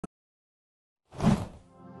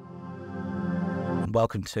and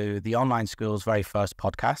welcome to the Online School's very first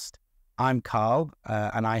podcast. I'm Carl,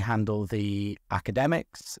 and I handle the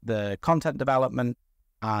academics, the content development,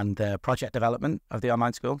 and the project development of the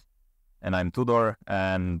Online School. And I'm Tudor,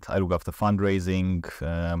 and I look after fundraising,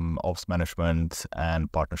 ops management, and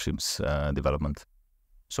partnerships development.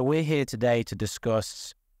 So we're here today to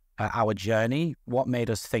discuss our journey, what made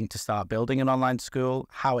us think to start building an online school,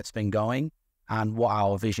 how it's been going, and what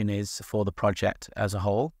our vision is for the project as a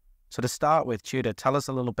whole. So to start with, Tudor, tell us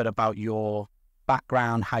a little bit about your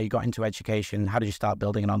background, how you got into education, how did you start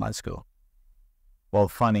building an online school? Well,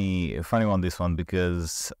 funny on this one,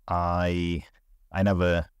 because I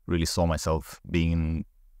never really saw myself being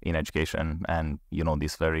in education, and you know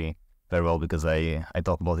this very, very well because I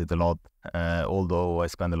talk about it a lot. Although I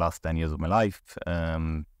spent the last 10 years of my life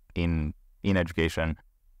in education,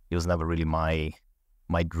 it was never really my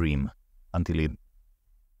dream until it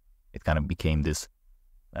kind of became this.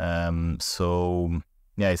 So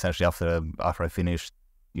yeah, essentially after I finished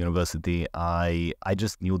university, I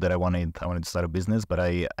just knew that I wanted to start a business, but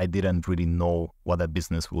I didn't really know what that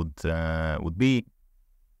business would be.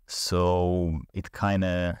 So it kind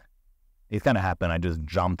of happened. I just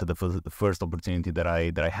jumped at the first opportunity that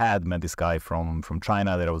I had. Met this guy from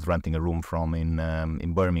China that I was renting a room from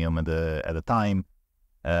in Birmingham at the time,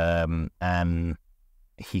 and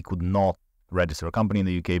he could not register a company in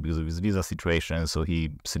the UK because of his visa situation. So he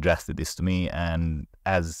suggested this to me, and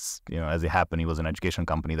as it happened, it was an education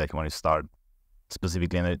company that he wanted to start,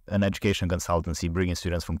 specifically an education consultancy, bringing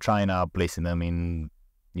students from China, placing them in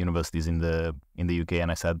universities in the UK.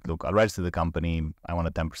 And I said, look, I'll register the company. I want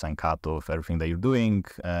a 10% cut of everything that you're doing,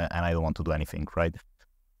 and I don't want to do anything, right?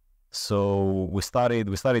 So we started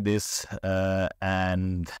this,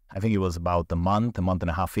 and I think it was about a month and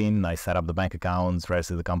a half in. I set up the bank accounts,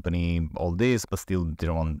 registered the company, all this, but still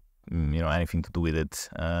didn't want anything to do with it.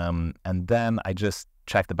 And then I just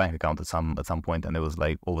checked the bank account at some point, and there was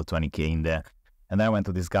like over 20K in there. And then I went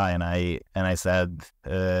to this guy and I said,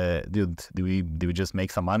 dude, do we just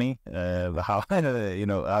make some money? How how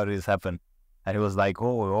did this happen? And he was like,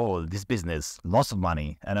 oh, this business, lots of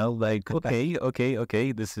money. And I was like,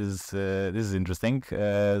 okay, this is interesting.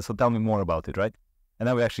 So tell me more about it, right? And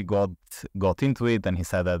then we actually got into it, and he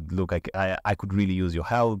said that, look, I could really use your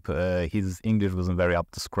help. His English wasn't very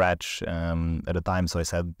up to scratch at the time, so I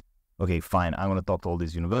said, okay, fine, I'm going to talk to all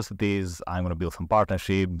these universities. I'm going to build some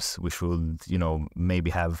partnerships. We should,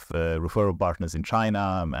 maybe have referral partners in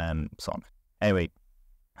China and so on. Anyway,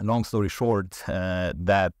 long story short,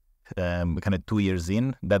 that kind of 2 years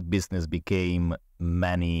in, that business became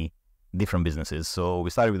many different businesses. So we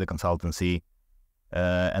started with a consultancy,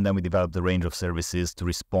 and then we developed a range of services to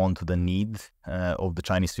respond to the need of the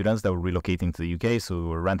Chinese students that were relocating to the UK. So we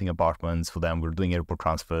were renting apartments for them, we were doing airport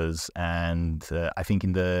transfers, and I think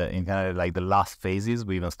in kind of like the last phases,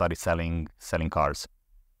 we even started selling cars.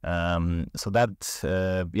 So that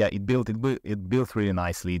it built really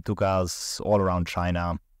nicely. It took us all around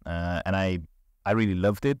China, and I really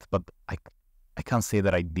loved it, but I can't say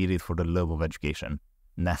that I did it for the love of education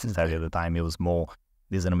necessarily at the time. It was more,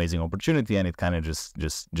 this is an amazing opportunity, and it kind of just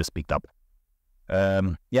picked up.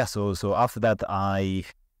 So after that, I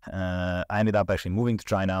ended up actually moving to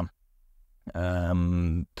China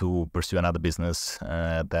to pursue another business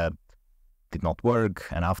that did not work.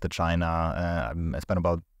 And after China, I spent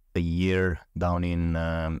about a year down in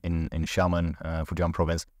Xiamen, Fujian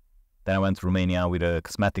province. Then I went to Romania with a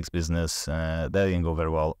cosmetics business. That didn't go very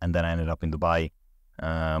well. And then I ended up in Dubai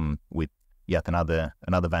with yet another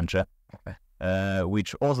venture,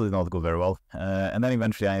 which also did not go very well. And then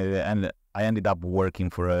eventually I ended up working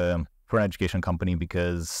for an education company,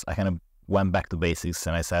 because I kind of went back to basics,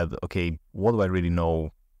 and I said, okay, what do I really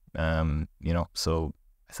know? So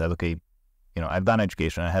I said, okay, I've done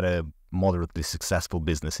education. I had a moderately successful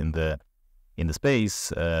business in the space,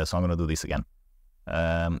 so I'm going to do this again.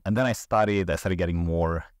 And then I started getting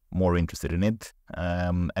more interested in it,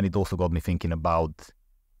 and it also got me thinking about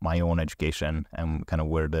my own education and kind of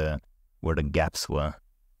where the gaps were.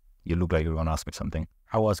 You look like you were going to ask me something.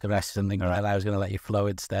 I was going to ask you something, but I was going to let you flow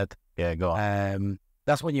instead. Yeah, go on.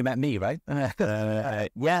 That's when you met me, right? Yeah. And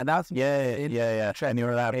you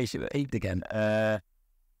were at 8 again.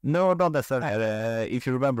 No, not necessarily. If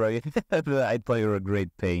you remember, I thought you were a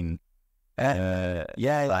great pain.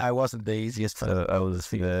 I wasn't the easiest. So I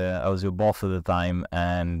was your boss at the time,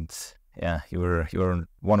 and yeah, you were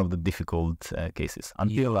one of the difficult cases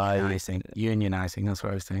until unionizing. That's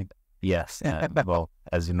what I was saying. Yes. Well,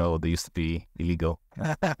 as you know, they used to be illegal.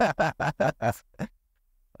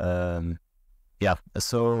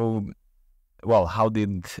 So, well, how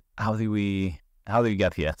did we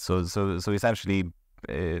get here? So essentially,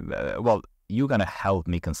 well, you're gonna help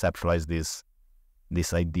me conceptualize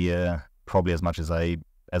this idea probably as much as I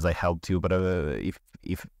helped you. But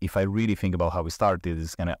if I really think about how we started,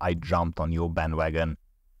 it's kind of I jumped on your bandwagon,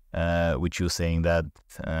 which you saying that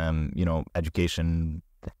education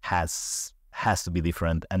has to be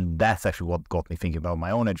different, and that's actually what got me thinking about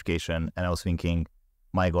my own education. And I was thinking,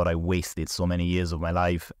 my God, I wasted so many years of my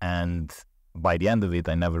life, and by the end of it,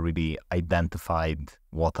 I never really identified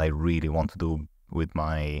what I really want to do with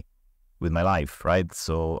my life, right?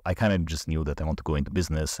 So I kind of just knew that I want to go into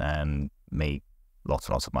business and make lots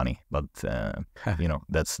and lots of money, but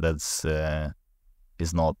that's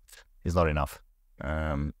is not enough.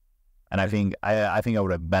 And I think I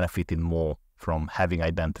would have benefited more from having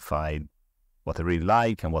identified what I really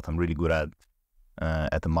like and what I'm really good at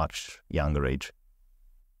a much younger age.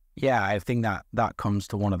 Yeah, I think that comes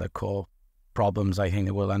to one of the core problems I think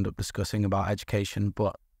that we'll end up discussing about education.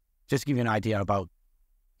 But just to give you an idea about,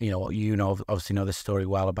 obviously know this story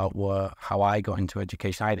well about how I got into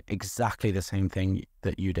education. I had exactly the same thing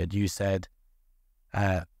that you did. You said,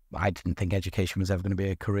 I didn't think education was ever going to be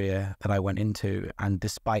a career that I went into. And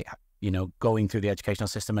despite, going through the educational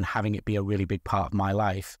system and having it be a really big part of my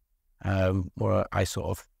life, where I sort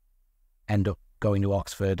of end up going to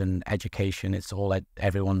Oxford and education, it's all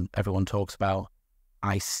everyone talks about.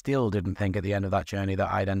 I still didn't think at the end of that journey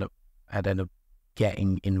that I'd end up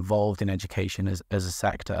getting involved in education as a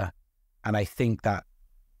sector. And I think that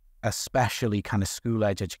especially kind of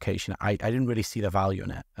school-age education, I didn't really see the value in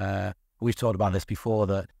it. We've talked about this before,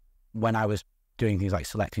 that when I was doing things like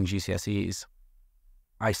selecting GCSEs,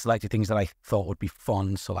 I selected things that I thought would be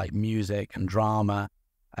fun, so like music and drama.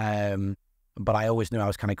 But I always knew I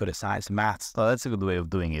was kind of good at science and maths. So that's a good way of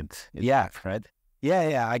doing it. Yeah. Right?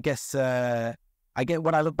 Yeah. I guess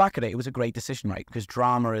when I look back at it, it was a great decision, right? Because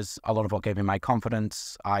drama is a lot of what gave me my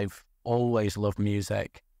confidence. I've always loved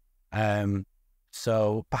music.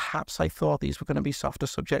 So perhaps I thought these were going to be softer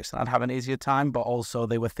subjects and I'd have an easier time, but also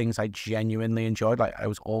they were things I genuinely enjoyed. Like I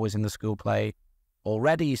was always in the school play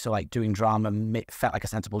already, so like doing drama felt like a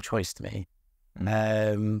sensible choice to me.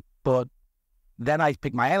 But then I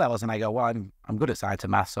pick my A-levels and I go, well, I'm good at science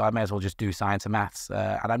and maths, so I may as well just do science and maths.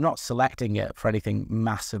 And I'm not selecting it for anything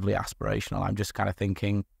massively aspirational. I'm just kind of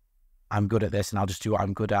thinking, I'm good at this and I'll just do what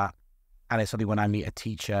I'm good at. And it's only when I meet a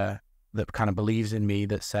teacher that kind of believes in me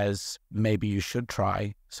that says, maybe you should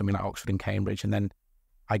try something like Oxford and Cambridge. And then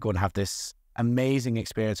I go and have this amazing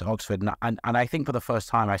experience at Oxford. And I think for the first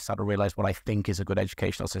time, I started to realize what I think is a good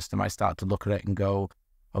educational system. I start to look at it and go,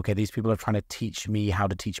 okay, these people are trying to teach me how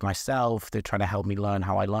to teach myself. They're trying to help me learn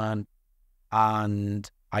how I learn.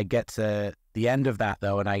 And I get to the end of that,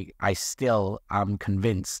 though, and I still am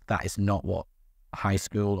convinced that is not what high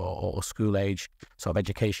school or school age sort of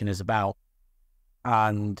education is about.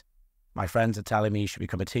 And my friends are telling me you should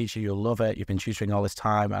become a teacher, you'll love it, you've been tutoring all this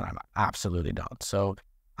time, and I'm absolutely not. So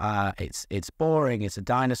it's boring, it's a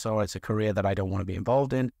dinosaur, it's a career that I don't want to be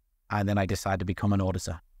involved in. And then I decide to become an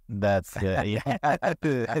auditor. That's yeah. You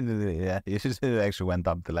actually went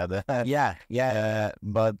up the ladder.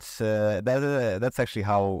 But that's actually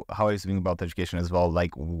how I was thinking about education as well.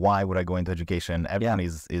 Like, why would I go into education? Everyone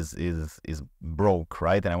is broke,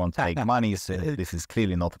 right? And I want to make money, so this is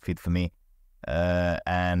clearly not a fit for me.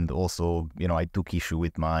 And also, I took issue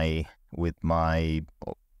with my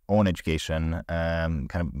own education.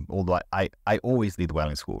 Kind of, although I always did well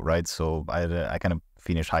in school, right? So I kind of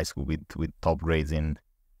finished high school with top grades in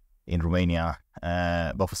Romania,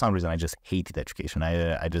 but for some reason I just hated education.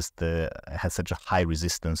 I just had such a high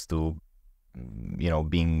resistance to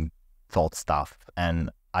being taught stuff,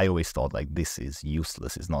 and I always thought like, this is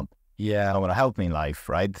useless. It's not going to help me in life,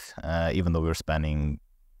 right? Even though we were spending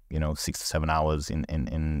 6 to 7 hours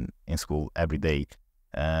in school every day,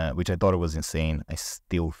 which I thought it was insane. I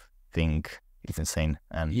still think it's insane.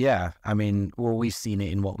 And yeah, I mean, well, we've seen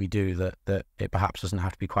it in what we do, that it perhaps doesn't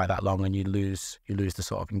have to be quite that long, and you lose the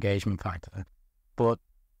sort of engagement factor. But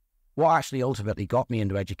what actually ultimately got me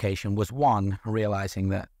into education was, one, realizing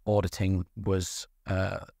that auditing was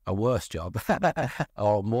a worse job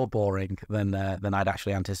or more boring than I'd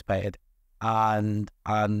actually anticipated, and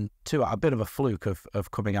two, a bit of a fluke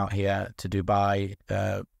of coming out here to Dubai.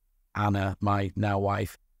 Anna, my now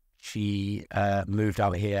wife, she moved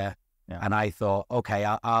out here. Yeah. And I thought, okay,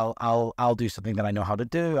 I'll do something that I know how to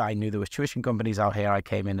do. I knew there was tuition companies out here. I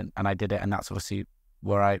came in and I did it, and that's obviously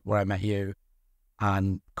where I met you,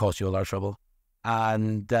 and caused you a lot of trouble.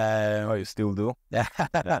 And you still do.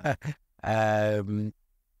 And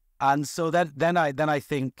so then I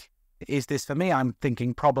think, is this for me? I'm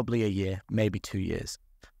thinking probably a year, maybe 2 years,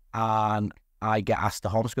 and I get asked to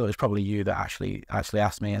homeschool. It's probably you that actually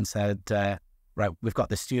asked me and said, right, we've got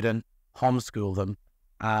this student. homeschool them.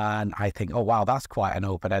 And I think, oh, wow, that's quite an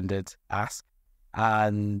open-ended ask.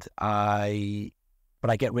 But I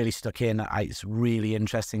get really stuck in. It's really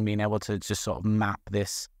interesting being able to just sort of map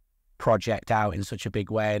this project out in such a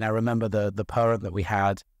big way. And I remember the parent that we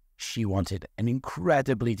had, she wanted an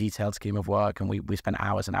incredibly detailed scheme of work, and we spent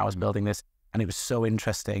hours and hours building this, and it was so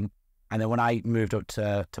interesting. And then when I moved up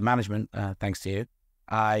to management, thanks to you,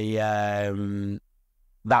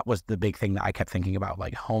 that was the big thing that I kept thinking about.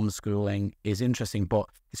 Like, homeschooling is interesting, but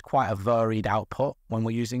it's quite a varied output when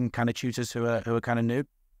we're using kind of tutors who are kind of new.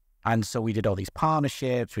 And so we did all these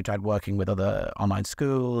partnerships. We tried working with other online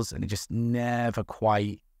schools, and it just never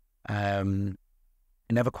quite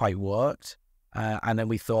worked. And then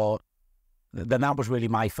we thought, then that was really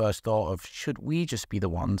my first thought of, should we just be the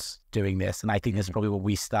ones doing this? And I think this is probably where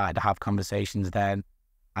we started to have conversations then.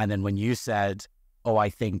 And then when you said, oh, I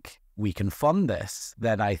think we can fund this,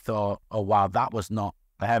 then I thought, oh, wow, that was not...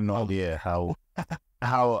 I have no idea how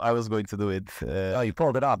I was going to do it. Oh, you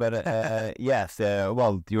pulled it up. Yes.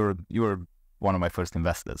 Well, you were one of my first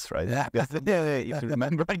investors, right? Yeah. If you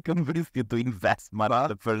remember, I convinced you to invest money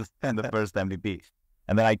in the first MVP.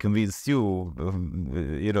 And then I convinced you,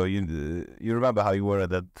 you remember how you were at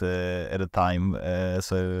the time.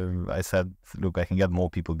 So I said, look, I can get more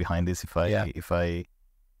people behind this if I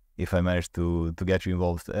manage to get you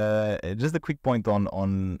involved. Just a quick point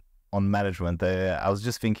on management. I was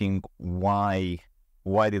just thinking, why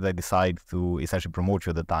did I decide to essentially promote you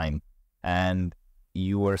at the time? And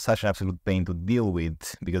you were such an absolute pain to deal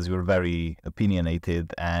with because you were very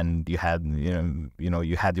opinionated, and you had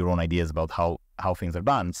you had your own ideas about how things are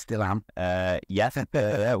done. Still am. Yes,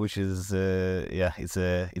 which is it's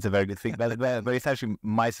a very good thing. But essentially,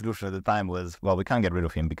 my solution at the time was, well, we can't get rid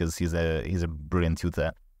of him because he's a brilliant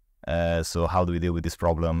tutor. So how do we deal with this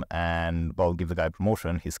problem? And, well, give the guy a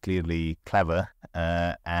promotion. He's clearly clever,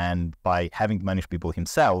 and by having to manage people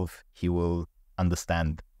himself, he will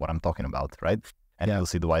understand what I'm talking about, right? And he'll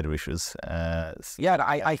see the wider issues. I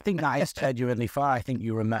think that is genuinely fair. I think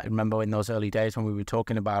you remember in those early days when we were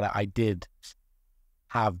talking about it, I did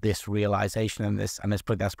have this realization, and that's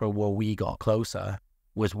probably where we got closer,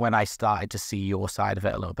 was when I started to see your side of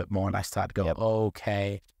it a little bit more, and I started to go,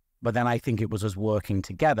 okay. But then I think it was us working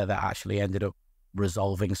together that actually ended up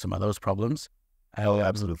resolving some of those problems.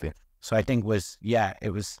 Absolutely. So I think it was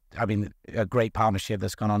a great partnership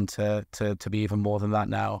that's gone on to be even more than that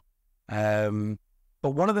now.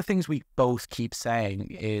 But one of the things we both keep saying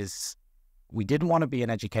is we didn't want to be in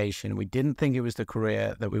education. We didn't think it was the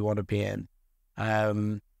career that we want to be in.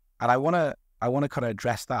 And I want to kind of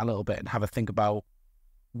address that a little bit and have a think about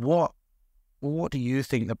what do you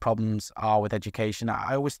think the problems are with education?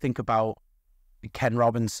 I always think about Ken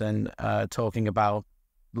Robinson talking about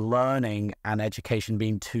learning and education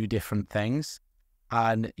being two different things.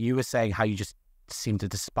 And you were saying how you just seem to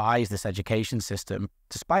despise this education system,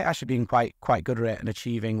 despite actually being quite good at it and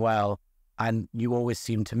achieving well. And you always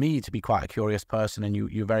seem to me to be quite a curious person, and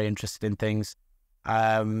you're very interested in things.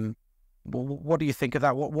 What do you think of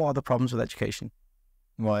that? What are the problems with education?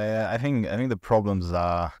 Well, I think the problems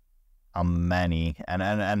are many,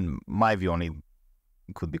 and my view on it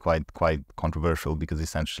could be quite controversial, because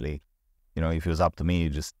essentially, if it was up to me,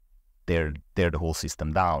 just tear the whole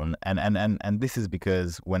system down. And this is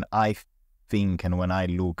because when I think and when I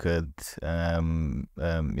look at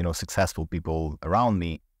successful people around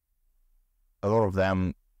me, a lot of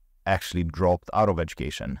them actually dropped out of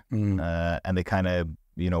education, and they kind of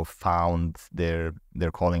found their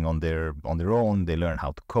calling on their own. They learn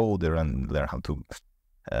how to code. They learn how to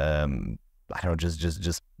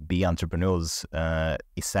just be entrepreneurs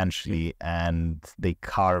essentially, and they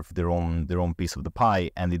carve their own piece of the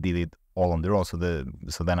pie, and they did it all on their own. So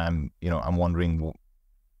then I'm wondering,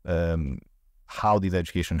 how did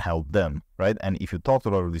education help them, right? And if you talk to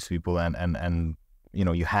a lot of these people, and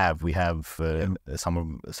we have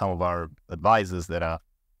some of our advisors that are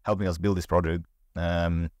helping us build this project.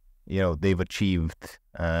 They've achieved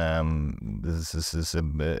this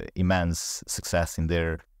immense success in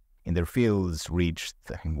their fields, reached,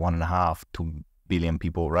 I think, 1.5-2 billion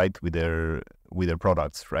people, right, with their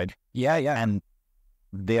products, right? Yeah. And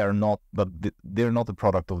they're not a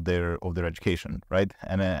product of their education, right?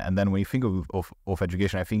 And then when you think of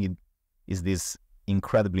education, I think it is this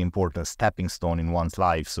incredibly important stepping stone in one's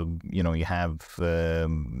life. So you have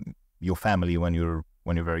your family when you're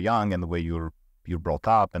very young, and the way you're brought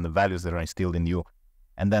up, and the values that are instilled in you,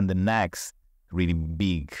 and then the next really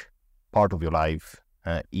big part of your life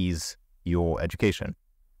is your education,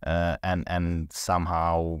 and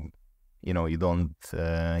somehow you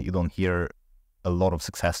don't hear a lot of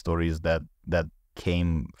success stories that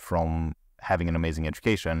came from having an amazing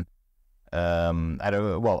education, I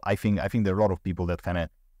don't. Well, I think there are a lot of people that kind of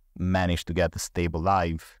manage to get a stable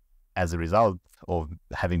life as a result of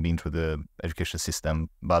having been through the education system,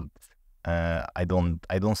 but I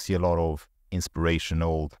don't see a lot of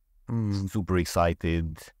inspirational, super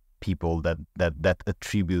excited people that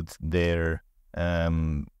attribute their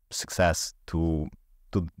success to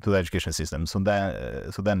the education system. So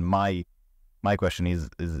then my question is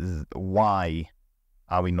why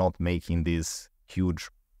are we not making this huge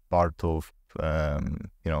part of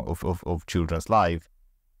of children's life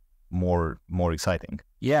more exciting?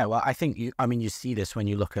 Yeah, well, I think you see this when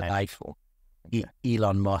you look at like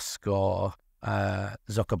Elon Musk or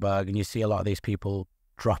Zuckerberg, and you see a lot of these people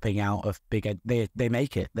dropping out of they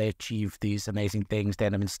make it, they achieve these amazing things, they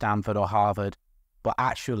end up in Stanford or Harvard, but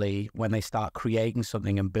actually when they start creating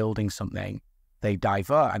something and building something, they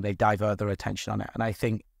divert their attention on it. And I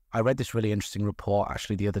think I read this really interesting report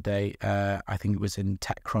actually the other day, I think it was in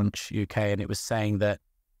TechCrunch UK, and it was saying that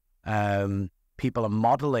people are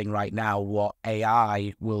modeling right now what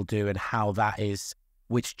AI will do and how that is,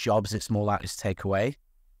 which jobs it's more likely to take away.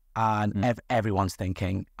 And everyone's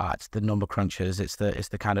thinking, it's the number crunchers, it's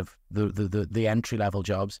the kind of the entry level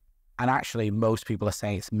jobs. And actually most people are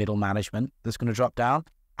saying it's middle management that's going to drop down.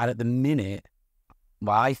 And at the minute,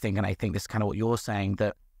 well, I think this is kind of what you're saying,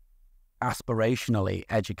 that aspirationally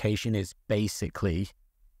education is basically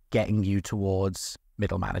getting you towards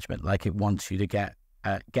middle management. Like it wants you to get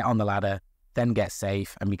on the ladder, then get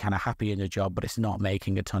safe and be kind of happy in your job, but it's not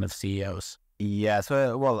making a ton of CEOs. Yeah.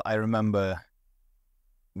 So, well, I remember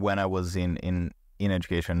when I was in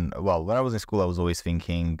education, well, when I was in school, I was always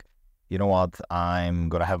thinking, you know what, I'm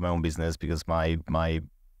going to have my own business, because my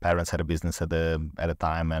parents had a business at the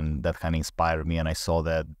time, and that kind of inspired me. And I saw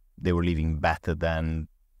that they were living better than,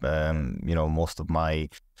 most of my,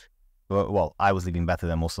 well, I was living better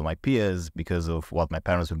than most of my peers because of what my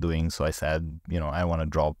parents were doing. So I said, I want to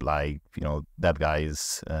drop like, that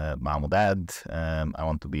guy's mom or dad. I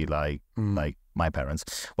want to be like my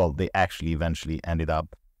parents. Well, they actually eventually ended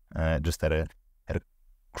up just at a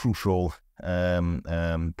crucial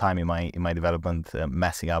time in my development,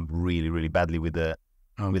 messing up really, really badly with the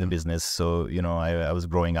business. So I was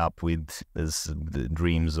growing up with the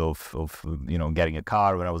dreams of getting a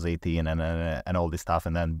car when I was 18 and all this stuff,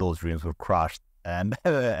 and then those dreams were crushed, and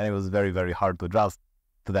and it was very, very hard to adjust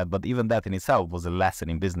to that. But even that in itself was a lesson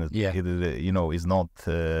in business. Yeah, is not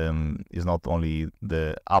only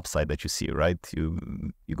the upside that you see, right? You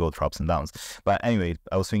go through ups and downs. But anyway,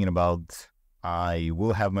 I was thinking about, I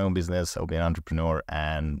will have my own business, I'll be an entrepreneur,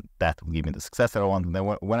 and that will give me the success that I want. And then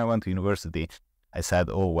when I went to university, I said,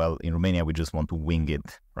 oh, well, in Romania, we just want to wing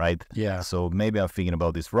it, right? Yeah. So maybe I'm thinking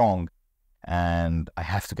about this wrong, and I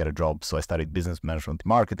have to get a job. So I studied business management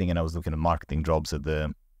marketing, and I was looking at marketing jobs at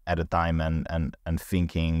the time and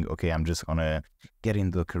thinking, okay, I'm just going to get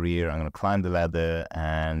into a career, I'm going to climb the ladder,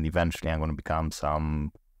 and eventually I'm going to become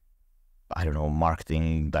some, I don't know,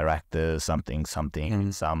 marketing director, something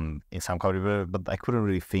in some company. But I couldn't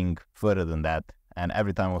really think further than that. And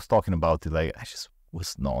every time I was talking about it, like, I just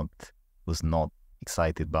was not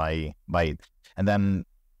excited by it. And then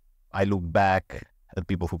I look back at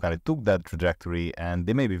people who kind of took that trajectory, and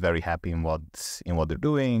they may be very happy in what they're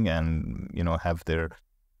doing, and have their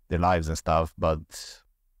lives and stuff, but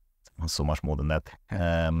so much more than that.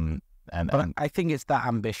 And I think it's that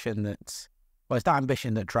ambition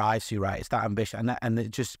that drives you, right? It's that ambition,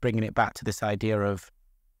 and just bringing it back to this idea of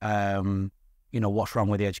what's wrong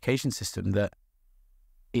with the education system, that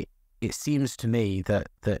it seems to me that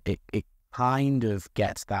it kind of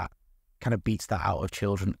beats that out of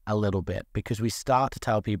children a little bit, because we start to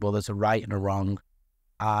tell people there's a right and a wrong.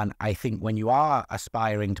 And I think when you are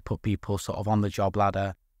aspiring to put people sort of on the job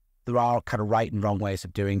ladder, there are kind of right and wrong ways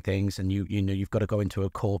of doing things. And you've got to go into a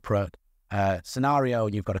corporate scenario,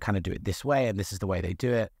 and you've got to kind of do it this way, and this is the way they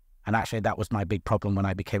do it. And actually that was my big problem when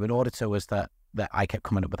I became an auditor, was that I kept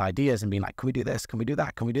coming up with ideas and being like, can we do this? Can we do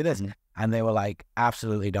that? Can we do this? Mm-hmm. And they were like,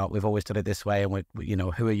 absolutely not. We've always done it this way. And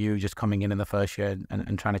who are you just coming in the first year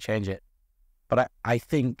and trying to change it? But I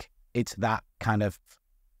think it's that kind of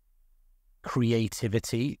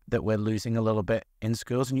creativity that we're losing a little bit in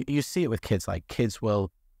schools. And you see it with kids, like kids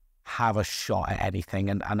will have a shot at anything.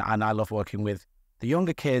 And I love working with the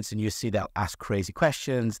younger kids, and you see they'll ask crazy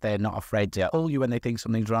questions. They're not afraid to pull you when they think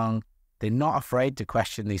something's wrong. They're not afraid to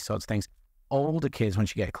question these sorts of things. Older kids,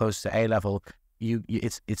 once you get closer to A-level,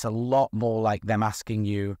 it's a lot more like them asking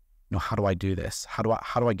you, how do I do this? How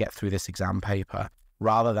do I get through this exam paper?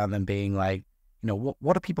 Rather than them being like,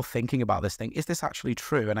 what are people thinking about this thing? Is this actually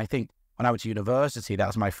true? And I think when I went to university, that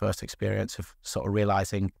was my first experience of sort of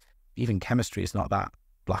realizing even chemistry is not that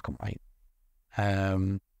black and white.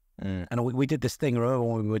 And we did this thing, remember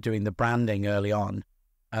when we were doing the branding early on,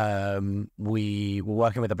 we were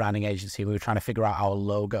working with a branding agency. We were trying to figure out our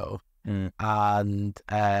logo. And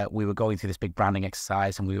we were going through this big branding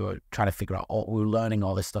exercise, and we were trying to figure out, we were learning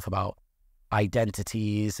all this stuff about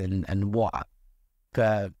identities and what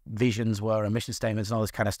the visions were and mission statements and all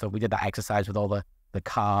this kind of stuff. We did that exercise with all the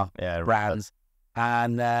car brands,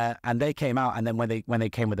 and they came out, and then when they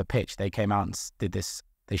came with a pitch, they came out and did this.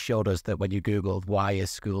 They showed us that when you Googled "why is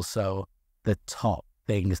school so," the top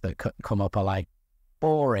things that come up are like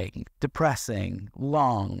boring, depressing,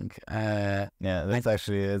 long. It's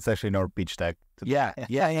actually in our pitch deck.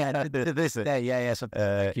 This day, So,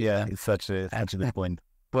 it's such a good point.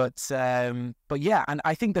 But yeah, and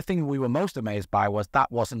I think the thing we were most amazed by was that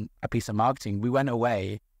wasn't a piece of marketing. We went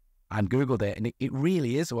away and Googled it, and it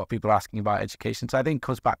really is what people are asking about education. So I think it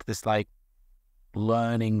comes back to this like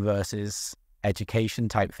learning versus education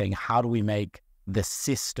type thing. How do we make the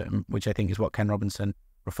system, which I think is what Ken Robinson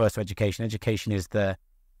refers to education. Education is the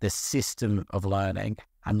system of learning,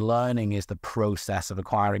 and learning is the process of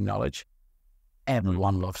acquiring knowledge.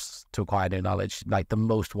 Everyone loves to acquire new knowledge. Like the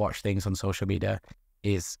most watched things on social media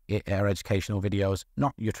are educational videos,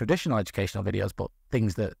 not your traditional educational videos, but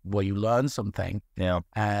things where you learn something. Yeah.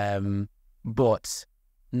 But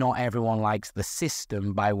not everyone likes the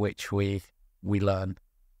system by which we learn.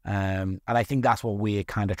 And I think that's what we're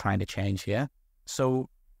kind of trying to change here. So,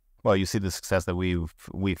 well, you see the success that we've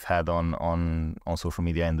had on social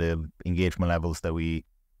media and the engagement levels that we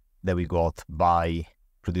got by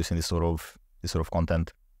producing this sort of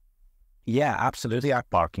content. Yeah, absolutely.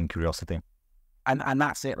 Sparking curiosity. And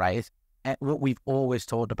that's it, right? What we've always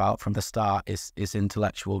talked about from the start is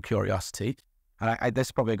intellectual curiosity. And this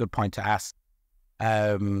is probably a good point to ask.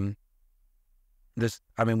 We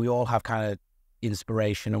all have kind of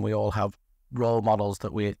inspiration, and we all have role models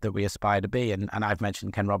that we aspire to be. And I've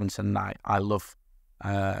mentioned Ken Robinson. I love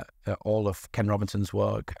all of Ken Robinson's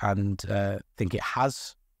work, and think it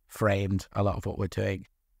has framed a lot of what we're doing.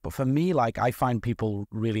 But for me, like, I find people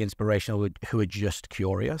really inspirational who are just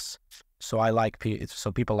curious. So I like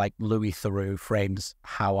people like Louis Theroux frames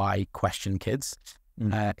how I question kids.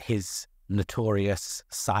 His notorious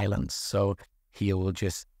silence. So he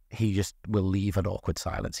just will leave an awkward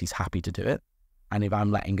silence. He's happy to do it. And if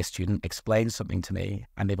I'm letting a student explain something to me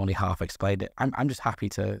and they've only half explained it, I'm just happy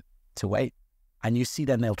to wait. And you see,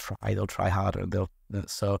 then they'll try harder.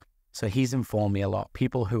 So he's informed me a lot.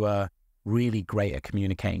 People who are really great at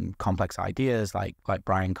communicating complex ideas, like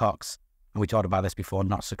Brian Cox. And we talked about this before,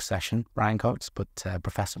 not Succession Brian Cox, but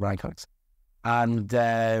Professor Brian Cox. And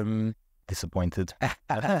disappointed.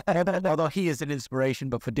 Although he is an inspiration,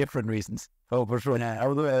 but for different reasons. Oh, for sure.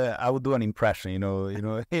 I would do an impression.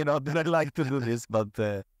 That I like to do this, but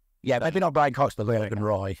maybe not Brian Cox, but Logan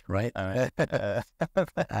Roy, right? And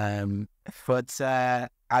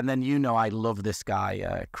then I love this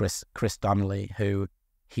guy, Chris Donnelly, who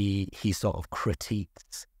he sort of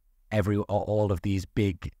critiques all of these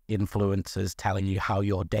big influencers telling you how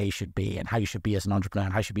your day should be and how you should be as an entrepreneur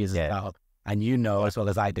and how you should be as a startup. And as well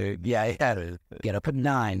as I do, get up at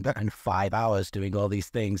 9 and 5 hours doing all these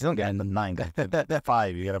things. You don't get up at 9,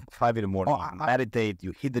 5. You get up 5 in the morning, meditate,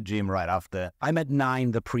 you hit the gym right after. I'm at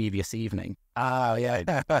 9 the previous evening.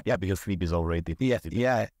 Because sleep is already.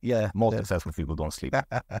 Yeah. Most successful people don't sleep.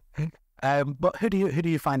 But who do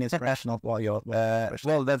you find inspirational while you're?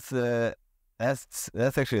 Well, that's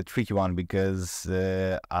actually a tricky one, because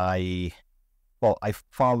I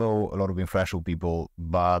follow a lot of influential people,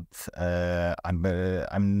 but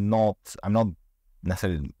I'm not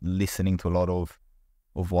necessarily listening to a lot of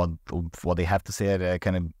what they have to say. I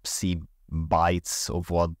kind of see bites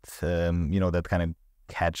of what that kind of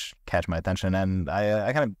catch my attention, and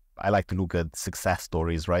I like to look at success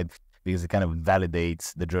stories, right? Because it kind of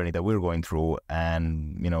validates the journey that we're going through,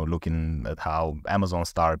 and looking at how Amazon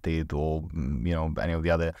started, or any of the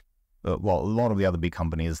other. A lot of the other big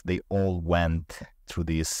companies, they all went through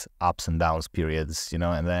these ups and downs periods, and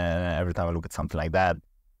then every time I look at something like that,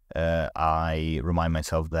 I remind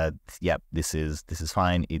myself that, this is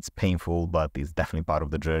fine. It's painful, but it's definitely part of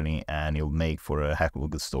the journey, and it'll make for a heck of a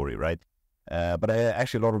good story, right? But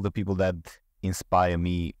actually, a lot of the people that inspire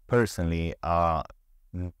me personally are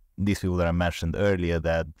these people that I mentioned earlier,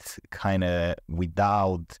 that kind of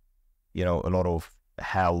without, a lot of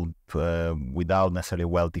help, without necessarily a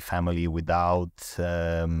wealthy family, without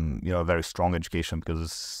a very strong education,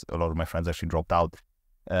 because a lot of my friends actually dropped out,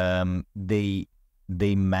 they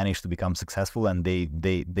managed to become successful, and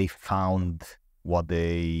they found what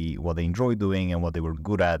they enjoy doing and what they were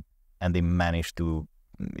good at, and they managed to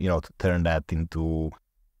to turn that into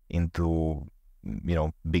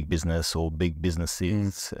big business or big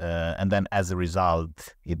businesses, and then as a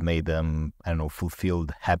result, it made them, I don't know,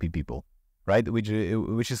 fulfilled, happy people, right? Which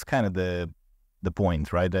is kind of the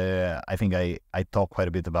point, right? I think I talk quite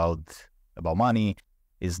a bit about money.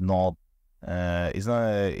 It's not just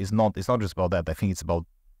about that. I think it's about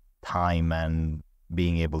time and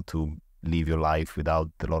being able to live your life without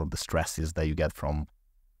a lot of the stresses that you get from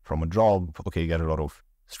a job. Okay, you get a lot of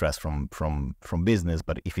stress from business,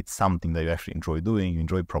 but if it's something that you actually enjoy doing, you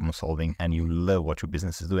enjoy problem solving, and you love what your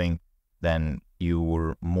business is doing, then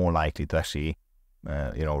you're more likely to actually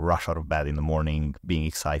rush out of bed in the morning being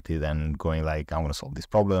excited and going like, I'm going to solve this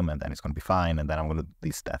problem, and then it's going to be fine, and then I'm going to do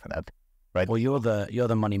this, that, and that, right? Well, you're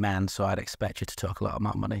the money man, so I'd expect you to talk a lot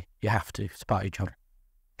about money. You have to. It's part of your job.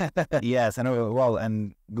 Yes, I know. Well,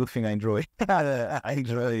 and good thing I enjoy. I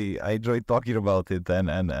enjoy talking about it,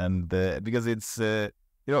 and because it's a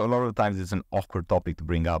lot of times it's an awkward topic to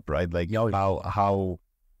bring up, right? Like how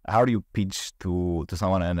do you pitch to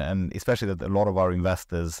someone, and especially that a lot of our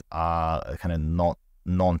investors are kind of not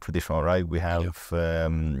non-traditional, right? We have a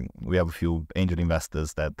few angel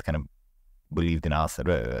investors that kind of believed in us,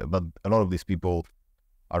 but a lot of these people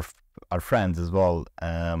are friends as well,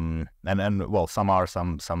 and well, some are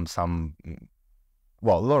some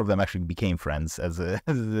well, a lot of them actually became friends throughout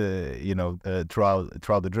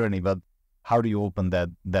the journey. But how do you open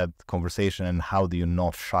that conversation, and how do you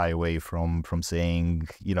not shy away from saying,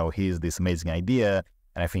 here's this amazing idea,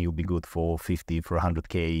 and I think you'll be good for 50, for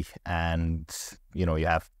 100K, and you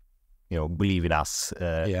have believe in us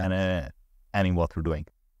and in what we're doing.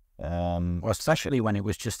 Well, especially when it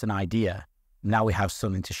was just an idea. Now we have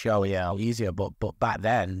something to show. Yeah, easier. But back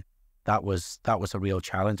then, that was a real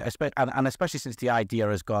challenge. And especially since the idea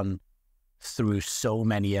has gone through so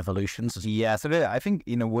many evolutions. Yeah, so I think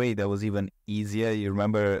in a way that was even easier. You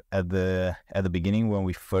remember at the beginning when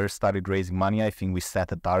we first started raising money, I think we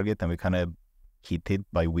set a target and we kind of hit it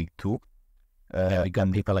by week 2. We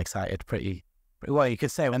got people excited pretty well. You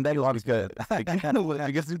could say, and then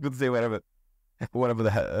because you could say whatever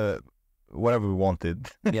we wanted,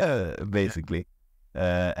 basically,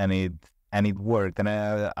 and it worked. And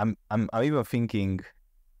I'm even thinking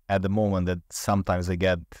at the moment that sometimes I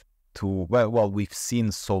get to well, we've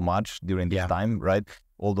seen so much during this time, right?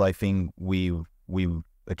 Although I think we've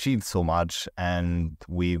achieved so much, and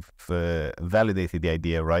we've validated the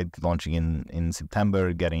idea, right? Launching in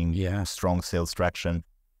September, getting strong sales traction.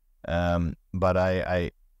 But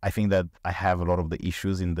I think that I have a lot of the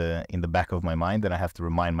issues in the back of my mind, and I have to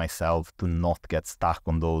remind myself to not get stuck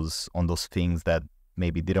on those things that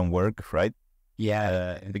maybe didn't work, right?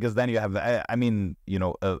 Yeah, because then you have, a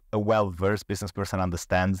well-versed business person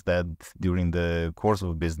understands that during the course of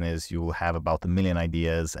a business, you will have about 1 million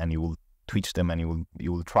ideas, and you will tweak them, and you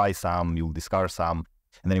will try some, you will discard some,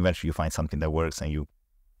 and then eventually you find something that works, and you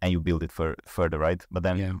build it further, right? But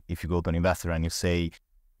then if you go to an investor and you say,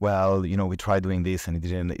 well, we tried doing this and it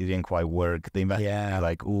didn't quite work, the investor is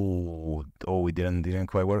like, oh, it didn't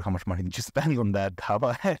quite work. How much money did you spend on that? How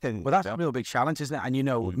about well, that's a real big challenge, isn't it? And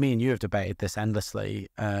me and you have debated this endlessly.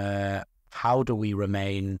 How do we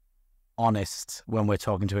remain honest when we're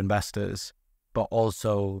talking to investors, but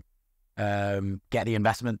also get the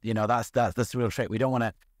investment? That's the real trick. We don't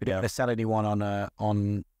want to sell anyone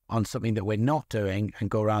on something that we're not doing and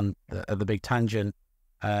go around the big tangent.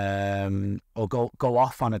 Or go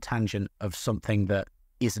off on a tangent of something that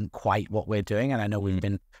isn't quite what we're doing. And I know we've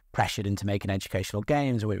been pressured into making educational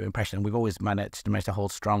games, and we've been pressured, and we've always managed to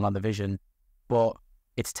hold strong on the vision. But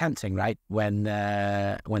it's tempting, right? When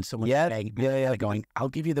someone's saying, going, I'll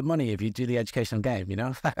give you the money if you do the educational game,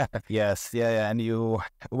 Yes, and you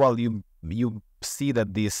see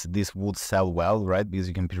that this would sell well, right? Because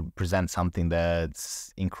you can present something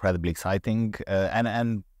that's incredibly exciting,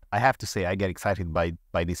 and I have to say, I get excited by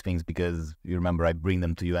these things because you remember I bring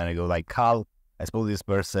them to you and I go like, Carl, I spoke to this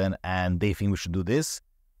person and they think we should do this,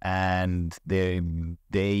 and they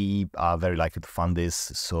are very likely to fund this.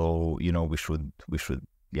 So we should.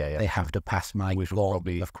 They have to pass my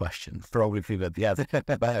gauntlet of questions. Probably pivot, yes.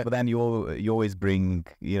 but then you always bring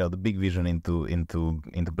the big vision into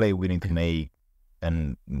play. We need to make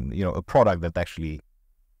a product that actually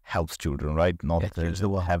helps children, right? Not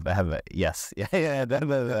have a yes, and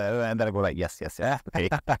then I go like yes, okay,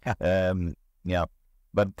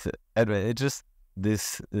 But it just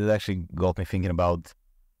this actually got me thinking about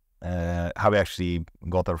how we actually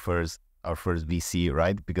got our first VC,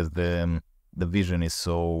 right? Because the vision is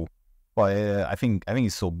so I think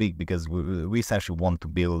it's so big because we essentially want to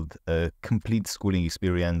build a complete schooling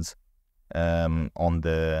experience on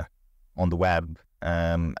the web,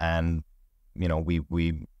 and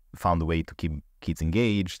found a way to keep kids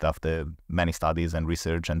engaged after many studies and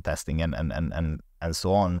research and testing and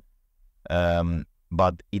so on.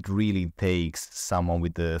 But it really takes someone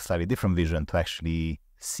with a slightly different vision to actually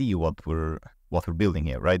see what we're building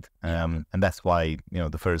here, right? And that's why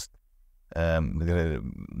the first the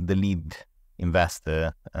lead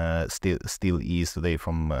investor still is today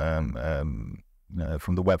from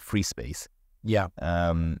the Web3 space. Yeah.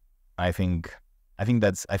 I think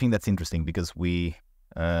that's interesting because we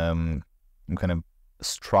kind of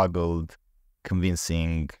struggled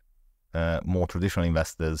convincing more traditional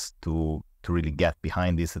investors to really get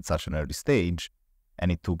behind this at such an early stage,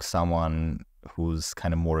 and it took someone who's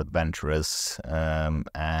kind of more adventurous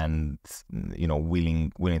and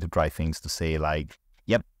willing to try things to say like,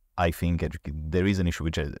 yep, I think there is an issue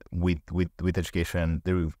with education.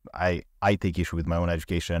 I take issue with my own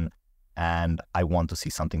education, and I want to see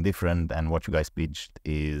something different. And what you guys pitched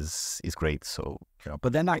is great. So,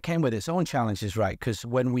 but then that came with its own challenges, right? Because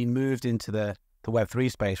when we moved into the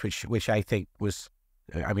Web3 space, which I think was,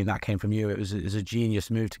 I mean, that came from you. It was a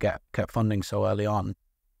genius move to get funding so early on.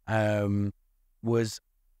 But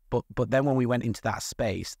then when we went into that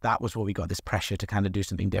space, that was where we got this pressure to kind of do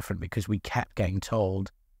something different, because we kept getting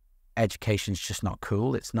told education's just not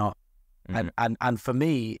cool. It's not. And for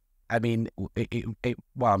me, I mean,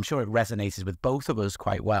 well, I'm sure it resonated with both of us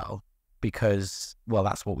quite well, because, well,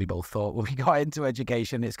 that's what we both thought when we got into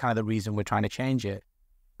education. It's kind of the reason we're trying to change it.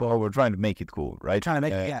 Well, we're trying to make it cool, right? Trying to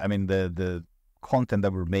make it, yeah. I mean, the content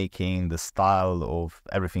that we're making, the style of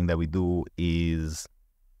everything that we do is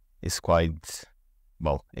quite,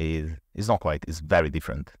 well, it's not quite, it's very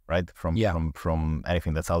different, right? From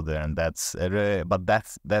anything that's out there. And that's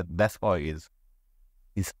why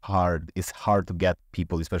it's hard to get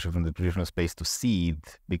people, especially from the traditional space, to see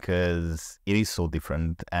it, because it is so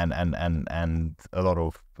different. And a lot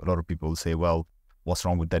of people say, well, what's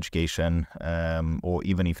wrong with education? Or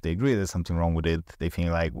even if they agree there's something wrong with it, they think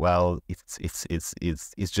like, well, it's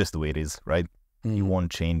just the way it is, right? You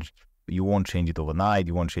won't change it overnight.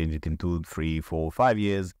 You won't change it in 2, 3, 4, 5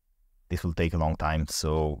 years. This will take a long time.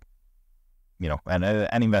 So,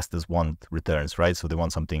 and investors want returns, right? So they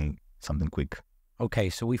want something quick.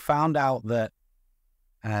 Okay, so we found out that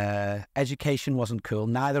education wasn't cool.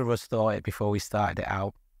 Neither of us thought it before we started it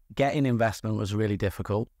out. Getting investment was really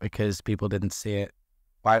difficult because people didn't see it.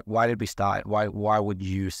 Why did we start it? Why would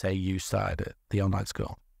you say you started it, the online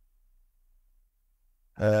school?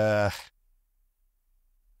 Well,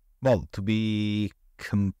 to be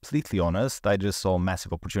completely honest, I just saw a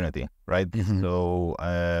massive opportunity, right? So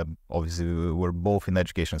obviously we're both in the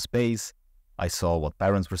education space. I saw what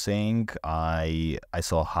parents were saying. I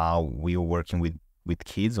saw how we were working with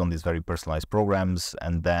kids on these very personalized programs,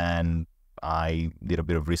 and then I did a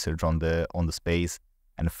bit of research on the space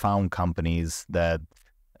and found companies that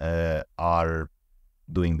are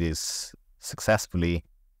doing this successfully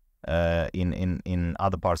in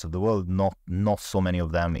other parts of the world. Not so many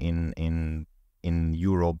of them in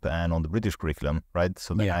Europe and on the British curriculum, right?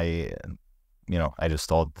 So then I just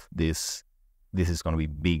thought this is going to be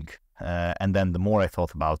big. And then the more I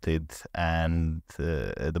thought about it, and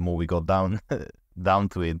the more we got down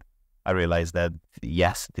to it, I realized that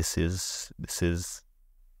yes, this is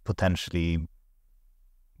potentially,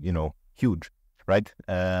 huge, right?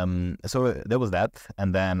 So there was that,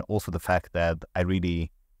 and then also the fact that I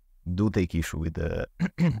really do take issue with the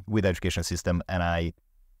with the education system, and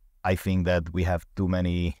I think that we have too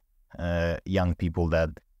many young people that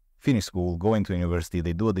finish school, go into university,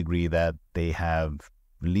 they do a degree that they have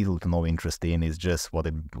little to no interest in. Is just what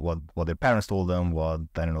their parents told them, what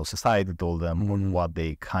society told them, what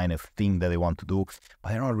they kind of think that they want to do, but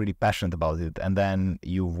they're not really passionate about it. And then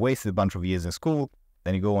you've wasted a bunch of years in school,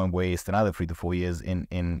 then you go and waste another 3 to 4 years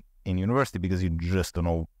in university because you just don't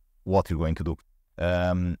know what you're going to do.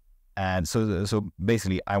 And so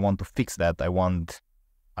basically, I want to fix that. I want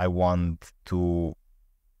to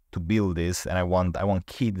build this, and I want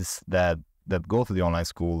kids that go to the online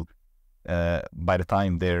school, by the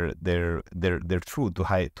time they're through, to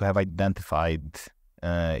have identified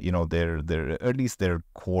their at least their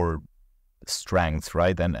core strengths,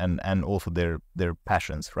 right, and also their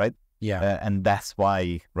passions, right? And that's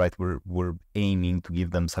why, right, we're aiming to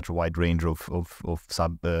give them such a wide range of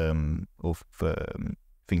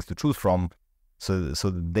things to choose from, so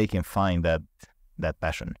that they can find that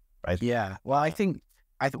passion, right? Yeah. Well, I think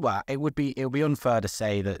it would be unfair to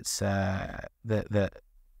say that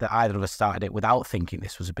either of us started it without thinking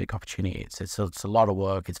this was a big opportunity. It's a lot of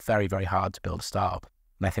work. It's very, very hard to build a startup,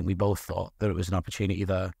 and I think we both thought that it was an opportunity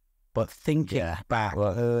there. But thinking back,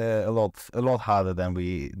 well, a lot harder than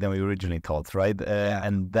we originally thought, right?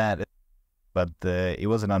 And that but it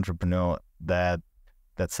was an entrepreneur that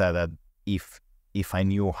said that if I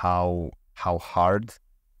knew how hard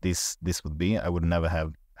this would be, I would never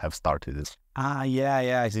have started it.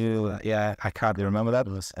 Yeah, I do. Yeah, I can't. Do you remember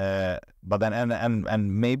that? But then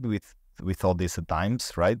and maybe we thought this at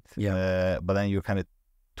times, right? Yeah. But then you're kind of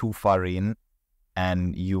too far in,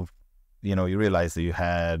 and you realize that you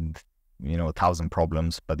had 1,000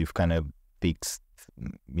 problems, but you've kind of fixed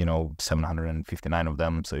 759 of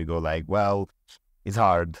them. So you go like, well, it's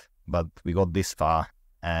hard, but we got this far,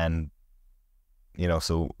 and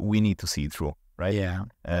so we need to see it through, right? Yeah.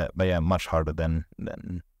 But yeah, much harder than.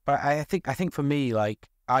 But I think for me, like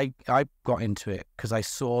I got into it because I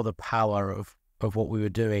saw the power of what we were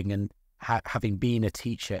doing, and having been a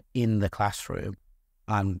teacher in the classroom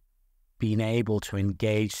and being able to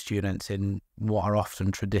engage students in what are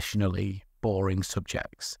often traditionally boring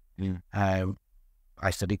subjects. I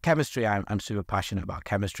studied chemistry. I'm super passionate about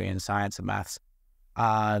chemistry and science and maths,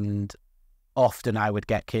 and often I would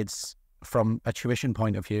get kids from a tuition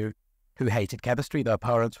point of view who hated chemistry. Their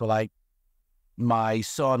parents were like, my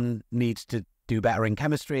son needs to do better in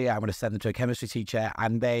chemistry. I'm going to send them to a chemistry teacher,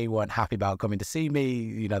 and they weren't happy about coming to see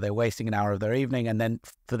me. They're wasting an hour of their evening, and then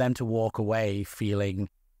for them to walk away feeling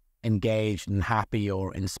engaged and happy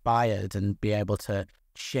or inspired and be able to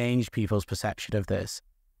change people's perception of this,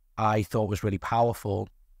 I thought was really powerful.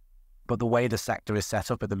 But the way the sector is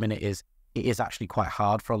set up at the minute it is actually quite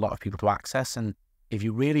hard for a lot of people to access. And if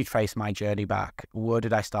you really trace my journey back, where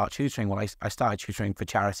did I start tutoring? Well, I started tutoring for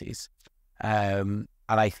charities. And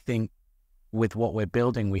I think with what we're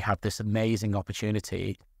building, we have this amazing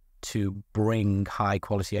opportunity to bring high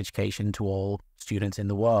quality education to all students in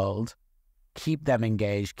the world, keep them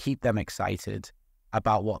engaged, keep them excited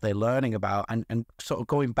about what they're learning about. And sort of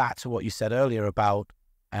going back to what you said earlier about,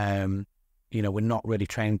 we're not really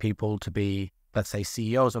training people to be, let's say,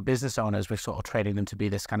 CEOs or business owners. We're sort of training them to be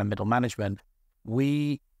this kind of middle management.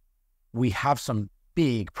 We have some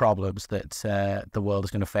big problems that the world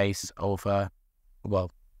is going to face over,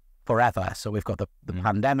 well, forever. So we've got the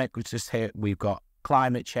pandemic, which is here. We've got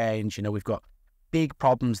climate change. We've got big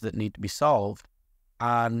problems that need to be solved.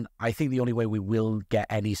 And I think the only way we will get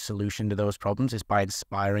any solution to those problems is by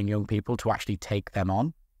inspiring young people to actually take them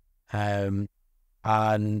on.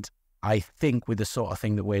 And I think with the sort of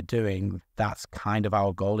thing that we're doing, that's kind of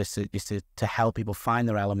our goal, is to help people find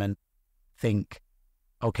their element, think,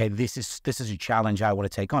 okay, this is a challenge I want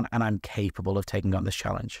to take on, and I'm capable of taking on this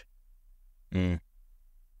challenge.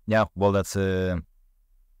 Yeah, well, that's a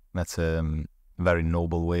very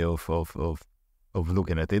noble way of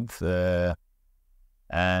looking at it.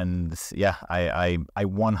 And yeah, I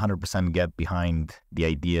 100% get behind the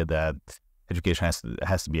idea that education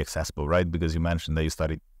has to be accessible, right? Because you mentioned that you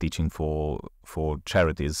started teaching for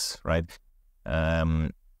charities, right?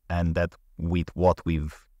 And that with what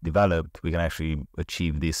we've developed, we can actually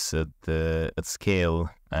achieve this at scale.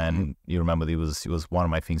 And you remember it was one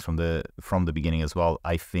of my things from the beginning as well.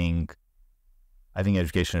 I think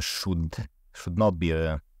education should not be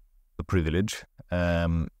a privilege,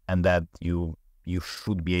 and that you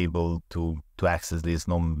should be able to access this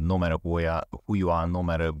no matter who you are, no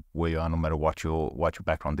matter where you are, no matter what your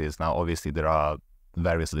background is. Now, obviously, there are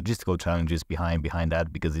various logistical challenges behind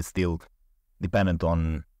that, because it's still dependent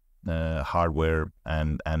on hardware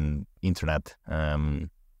and internet.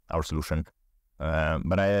 Our solution,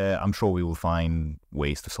 but I'm sure we will find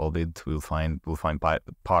ways to solve it. We'll find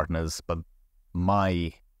partners. But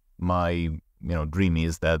my dream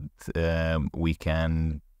is that we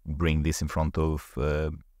can bring this in front of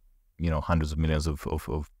hundreds of millions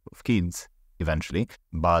of kids eventually.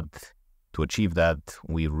 But to achieve that,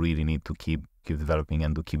 we really need to keep developing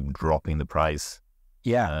and to keep dropping the price.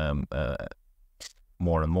 Yeah.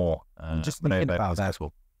 More and more. Just thinking about that.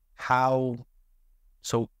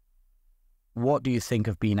 So what do you think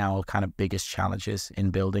have been our kind of biggest challenges in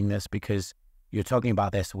building this? Because you're talking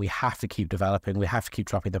about this, we have to keep developing, we have to keep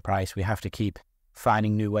dropping the price, we have to keep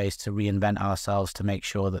finding new ways to reinvent ourselves to make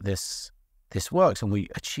sure that this works and we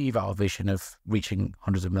achieve our vision of reaching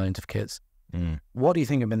hundreds of millions of kids. What do you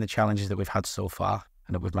think have been the challenges that we've had so far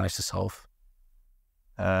and that we've managed to solve?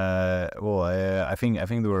 I think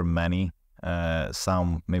there were many.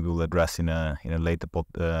 Some maybe we'll address in a later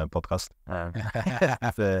podcast.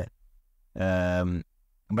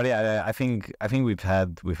 But yeah, I think we've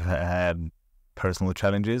had personal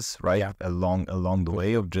challenges, right? Yeah. Along the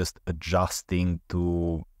way of just adjusting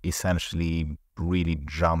to essentially really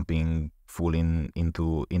jumping full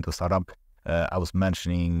into startup. I was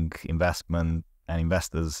mentioning investment and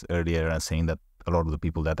investors earlier, and saying that a lot of the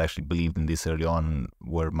people that actually believed in this early on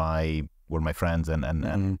were my friends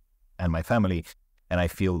and my family. and I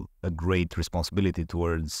feel a great responsibility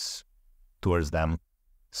towards them.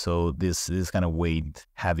 So this kind of weighed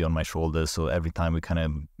heavy on my shoulders. So every time we kind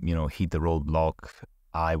of, hit the roadblock,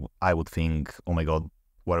 I would think, oh my God,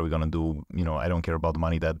 what are we gonna do? I don't care about the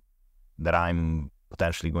money that I'm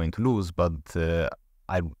potentially going to lose, but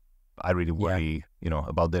I really worry,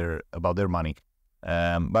 about their money.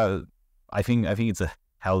 But I think it's a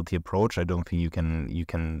healthy approach. I don't think you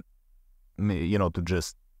can to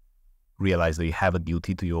just realize that you have a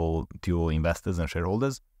duty to your investors and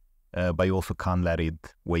shareholders, but you also can't let it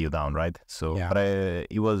weigh you down, right? So, but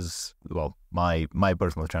it was my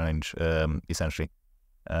personal challenge, essentially.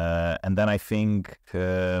 And then I think,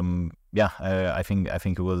 I think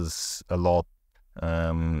it was a lot,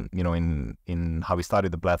 in how we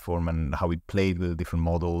started the platform and how we played with the different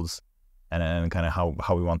models, and kind of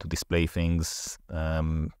how we want to display things.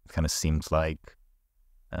 Kind of seems like,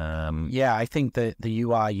 I think that the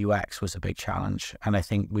UI UX was a big challenge, and I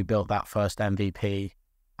think we built that first MVP,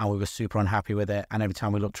 and we were super unhappy with it. And every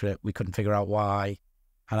time we looked at it, we couldn't figure out why.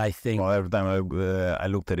 And I think, every time I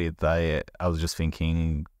looked at it, I was just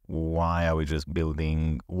thinking, why are we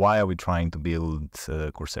trying to build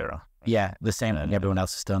Coursera? Yeah, the same thing everyone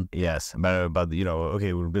else has done. Yes, but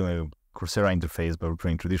okay, we're building a Coursera interface, but we're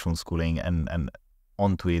putting traditional schooling and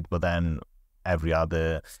onto it. But then every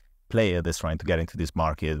other player that's trying to get into this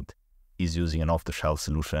market is using an off-the-shelf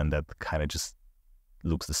solution that kind of just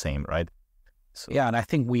looks the same, right? So. Yeah, and I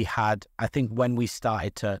think when we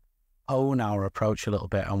started to own our approach a little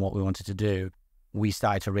bit on what we wanted to do, we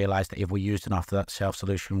started to realize that if we used an off-the-shelf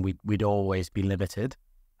solution, we'd always be limited.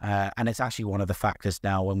 And it's actually one of the factors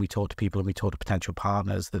now when we talk to people and we talk to potential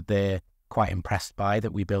partners that they're quite impressed by,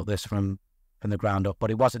 that we built this from the ground up.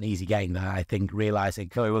 But it wasn't easy getting there, I think, realizing.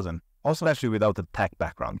 No, it wasn't. Also, especially without a tech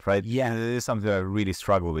background, right? Yeah. It is something I really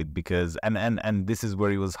struggle with because, and this is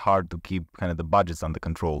where it was hard to keep kind of the budgets under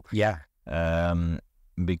control. Yeah.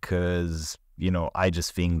 Because, I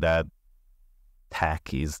just think that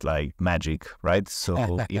tech is like magic, right?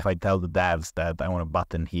 So if I tell the devs that I want a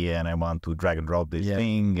button here and I want to drag and drop this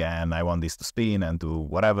thing and I want this to spin and to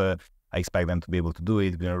whatever, I expect them to be able to do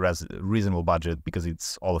it with a reasonable budget because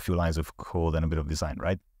it's all a few lines of code and a bit of design,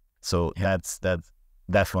 right? So that's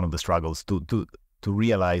one of the struggles to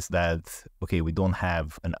realize that, okay, we don't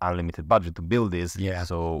have an unlimited budget to build this. Yeah.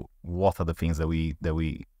 So what are the things that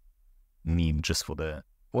we need just for the...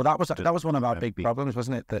 Well, that was one of our big problems,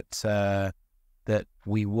 wasn't it? That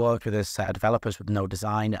we worked with a set of developers with no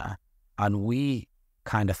designer, and we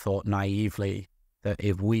kind of thought naively that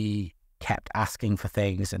if we kept asking for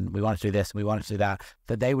things and we wanted to do this and we wanted to do that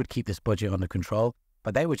they would keep this budget under control.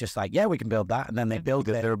 But they were just like, yeah, we can build that. And then they built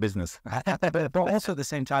it. They're a business. But also at the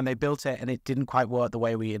same time, they built it and it didn't quite work the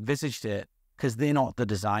way we envisaged it because they're not the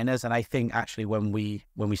designers. And I think actually when we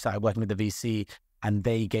started working with the VC and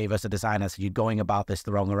they gave us a designer, so you're going about this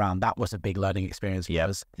the wrong around, that was a big learning experience for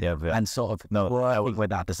us. Yeah. And sort of working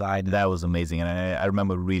with that design. That was amazing. And I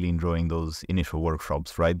remember really enjoying those initial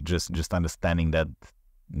workshops, right? Just understanding that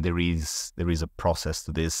there is a process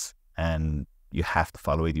to this and you have to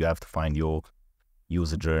follow it. You have to find your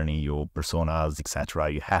user journey, your personas, etc.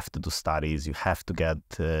 You have to do studies. You have to get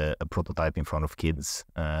a prototype in front of kids.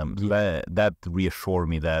 That reassured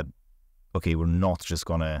me that, okay, we're not just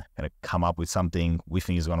gonna kind of come up with something we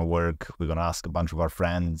think is gonna work. We're gonna ask a bunch of our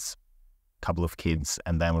friends, a couple of kids,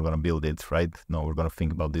 and then we're gonna build it, right? No, we're gonna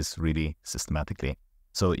think about this really systematically.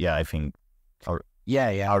 So yeah, I think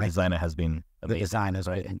our designer has been amazing. The design has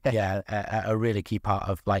been a really key part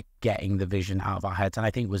of like getting the vision out of our heads. And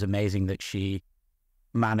I think it was amazing that she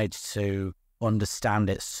managed to understand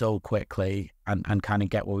it so quickly and kind of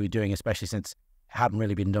get what we were doing, especially since it hadn't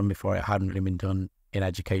really been done before. It hadn't really been done in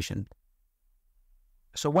education.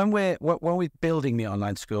 So when we're building the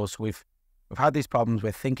online schools, we've had these problems.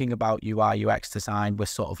 We're thinking about UI, UX design. We're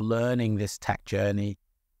sort of learning this tech journey.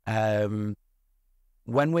 When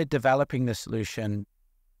we're developing the solution,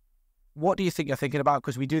 what do you think you're thinking about?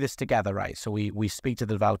 Because we do this together, right? So we speak to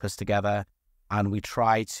the developers together and we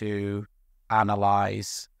try to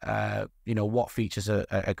analyze, what features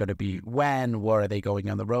are going to be when, where are they going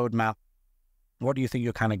on the roadmap? What do you think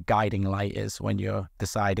your kind of guiding light is when you're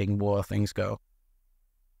deciding where things go?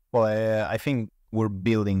 Well, I think we're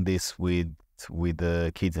building this with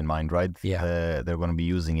the kids in mind, right? Yeah. They're going to be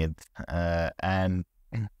using it. And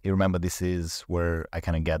you remember, this is where I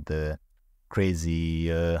kind of get the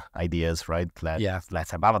crazy ideas, right?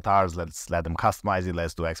 Let's have avatars, let's let them customize it,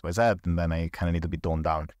 let's do X, Y, Z, and then I kind of need to be toned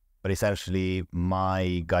down. But essentially,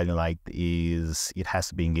 my guiding light is it has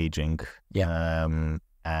to be engaging. Yeah.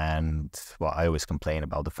 And well, I always complain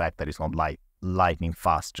about the fact that it's not lightning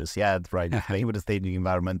fast just yet, right? Playing with the staging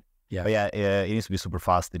environment. Yeah. But yeah, it needs to be super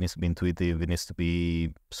fast. It needs to be intuitive. It needs to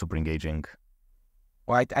be super engaging.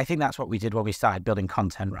 Well, I think that's what we did when we started building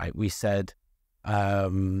content, right? We said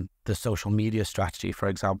the social media strategy, for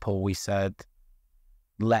example, we said,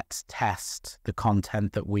 let's test the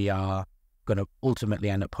content that we are going to ultimately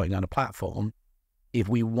end up putting on a platform. If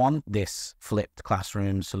we want this flipped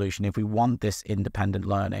classroom solution, if we want this independent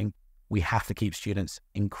learning, we have to keep students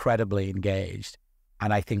incredibly engaged.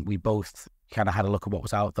 And I think we both kind of had a look at what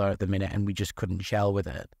was out there at the minute, and we just couldn't gel with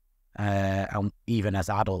it. And even as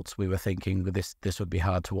adults, we were thinking this would be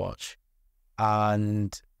hard to watch.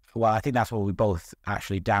 And well, I think that's where we both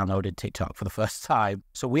actually downloaded TikTok for the first time.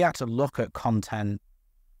 So we had to look at content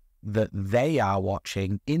that they are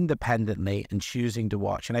watching independently and choosing to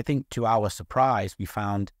watch. And I think to our surprise, we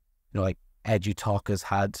found, like EduTalk has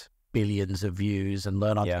had billions of views and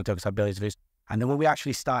Learn on TikTok has had billions of views. And then when we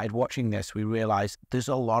actually started watching this, we realized there's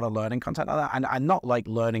a lot of learning content like that. And not like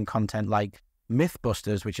learning content like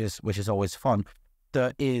Mythbusters, which is always fun.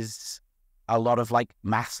 There is a lot of like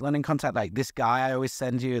maths learning content. Like this guy I always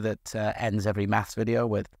send you that ends every maths video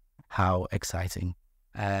with how exciting.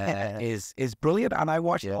 Is brilliant, and I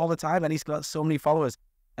watch it all the time, and he's got so many followers.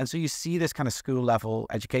 And so you see this kind of school level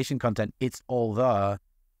education content, it's all there.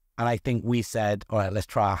 And I think we said, all right, let's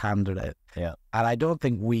try our hand at it. Yeah. And I don't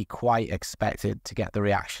think we quite expected to get the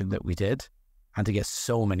reaction that we did and to get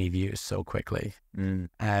so many views so quickly. We're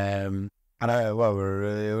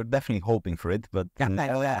definitely hoping for it, but in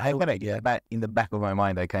the back of my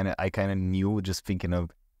mind, I kind of knew, just thinking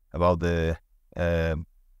about the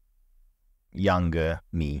younger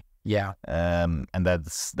me. Yeah. And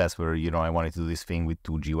that's where, I wanted to do this thing with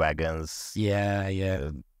two G-Wagons.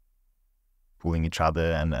 Yeah. Pulling each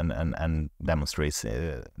other and demonstrating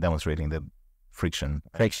the friction.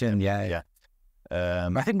 Yeah.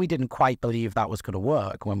 I think we didn't quite believe that was going to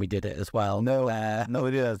work when we did it as well. No,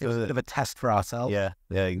 it is. It was a bit of a test for ourselves. Yeah,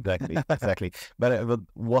 exactly. But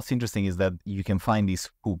what's interesting is that you can find these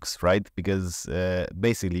hooks, right? Because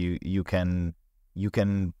basically you can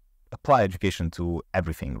apply education to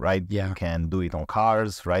everything, right? Yeah. You can do it on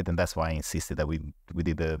cars, right? And that's why I insisted that we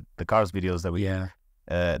did the cars videos that we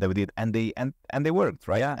did, and they worked,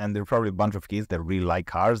 right? Yeah. And there are probably a bunch of kids that really like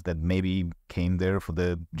cars that maybe came there for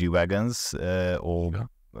the G-Wagons or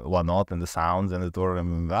whatnot, and the sounds and the tour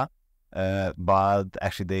and blah, blah. But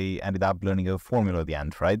actually they ended up learning a formula at the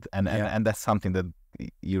end, right? And that's something that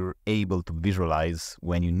you're able to visualize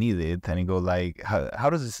when you need it, and you go like, how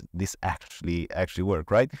does this actually work,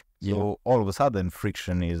 right? Yeah. So all of a sudden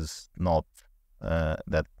friction is not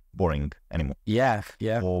that boring anymore. Yeah.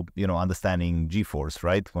 Or understanding G-force,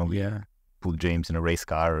 right? When we put James in a race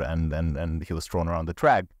car and he was thrown around the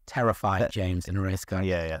track. Terrified James in a race car.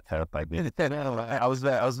 Yeah, terrified me. I was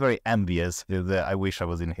very envious. I wish I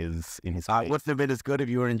was in his place. It wouldn't have been as good if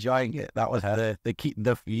you were enjoying it. That was the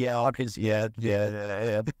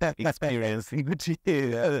experience.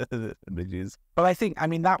 But I think,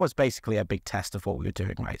 that was basically a big test of what we were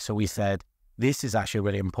doing, right? So we said, this is actually a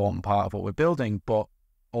really important part of what we're building, but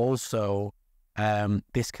also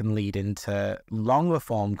this can lead into longer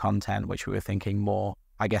form content, which we were thinking more,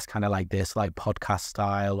 I guess, kind of like this, like podcast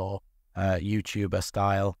style or YouTuber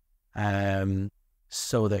style,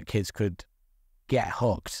 so that kids could get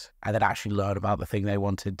hooked and then actually learn about the thing they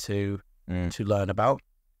wanted to learn about.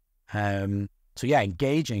 So yeah,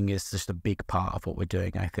 engaging is just a big part of what we're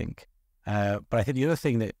doing, I think. But I think the other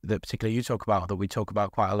thing that particularly you talk about, that we talk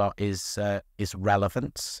about quite a lot, is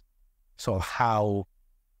relevance. Sort of how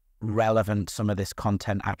relevant some of this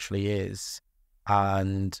content actually is,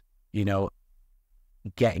 and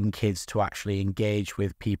getting kids to actually engage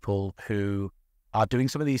with people who are doing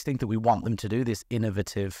some of these things that we want them to do, this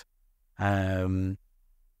innovative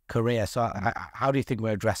career. So how do you think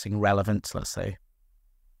we're addressing relevance, let's say?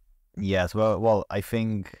 Yes, well, I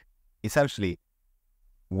think essentially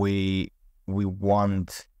we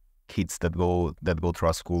want kids that go to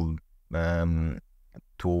our school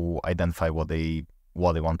to identify what they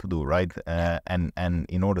want to do, right? And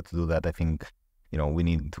in order to do that, I think we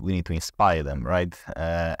need to inspire them, right?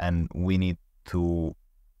 And we need to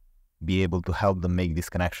be able to help them make this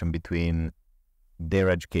connection between their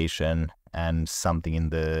education and something in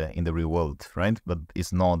the real world, right? But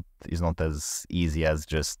it's not as easy as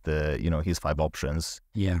just here's 5 options.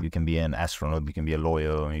 Yeah, you can be an astronaut, you can be a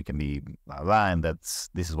lawyer, you can be blah, blah, and this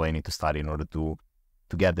is what you need to study in order to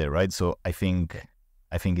get there, right? So I think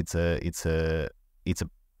it's a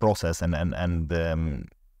process, and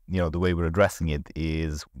the way we're addressing it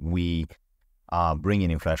is we are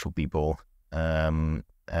bringing influential people into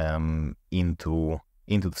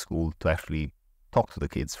the school to actually talk to the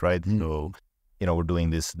kids, right? So we're doing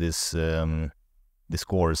this this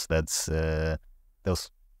course. That was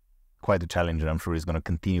quite a challenge, and I'm sure it's going to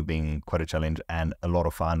continue being quite a challenge and a lot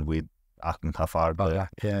of fun with Ahmed Hafar,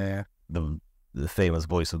 the famous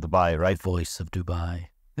voice of Dubai, right? Voice of Dubai.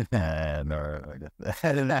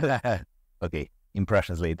 Okay,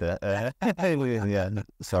 impressions later. Yeah,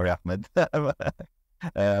 sorry, Ahmed.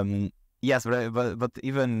 Yes, but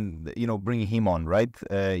even, you know, bringing him on, right?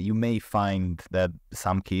 You may find that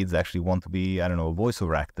some kids actually want to be, I don't know, a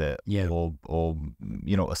voiceover actor, or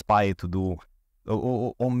you know, aspire to do,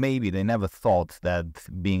 or maybe they never thought that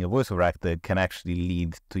being a voiceover actor can actually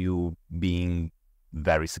lead to you being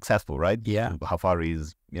very successful, right? Yeah. Hafar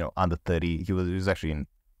is, you know, under 30. He was actually in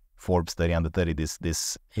Forbes 30 under 30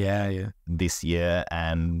 this year,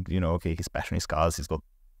 and you know, okay, his passion is cars. He's got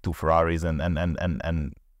 2 Ferraris and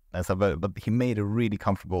stuff, but he made a really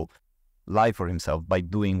comfortable life for himself by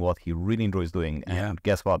doing what he really enjoys doing. And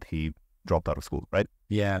guess what? He dropped out of school, right?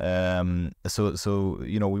 Yeah. So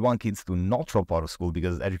you know, we want kids to not drop out of school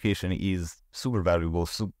because education is super valuable,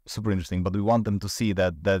 super interesting. But we want them to see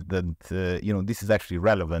that you know, this is actually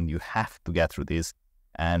relevant. You have to get through this,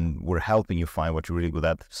 and we're helping you find what you're really good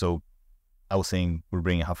at. So I was saying we're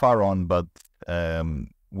bringing Hafar on, but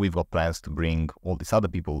we've got plans to bring all these other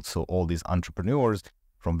people. So all these entrepreneurs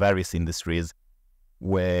from various industries,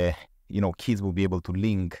 where, you know, kids will be able to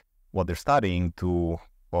link what they're studying to,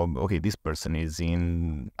 well, okay, this person is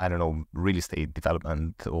in, I don't know, real estate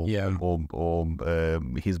development, or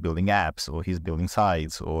he's building apps, or he's building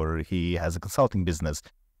sites, or he has a consulting business.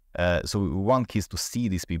 So we want kids to see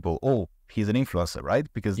these people. Oh, he's an influencer, right?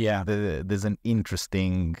 Because there's an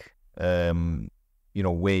interesting, you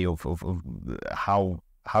know, way of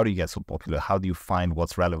how do you get so popular? How do you find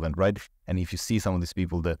what's relevant, right? And if you see some of these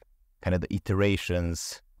people, the kind of the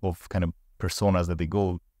iterations of kind of personas that they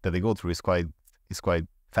go through is quite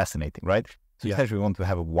fascinating, right? So you actually want to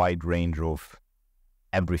have a wide range of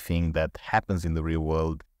everything that happens in the real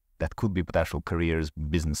world that could be potential careers,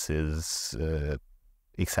 businesses,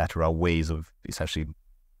 etc., ways of essentially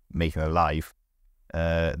making a life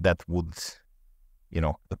that would, you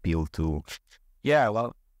know, appeal to. Yeah,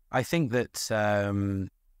 well, I think that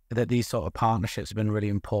that these sort of partnerships have been a really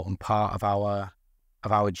important part of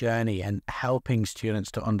our journey, and helping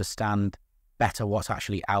students to understand better what's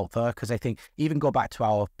actually out there. Because I think, even go back to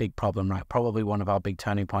our big problem, right? Probably one of our big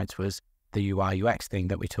turning points was the UI UX thing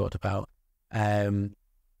that we talked about. I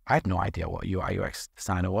had no idea what UI UX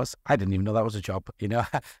designer was. I didn't even know that was a job, you know.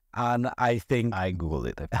 And I think I Googled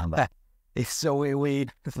it. I found that. So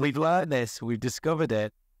we've learned this, we've discovered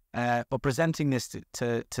it. But presenting this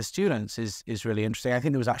to students is really interesting. I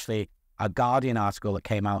think there was actually a Guardian article that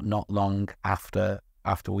came out not long after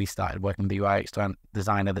we started working with the UI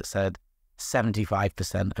designer that said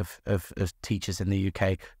 75% of teachers in the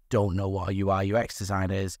UK don't know what a UI UX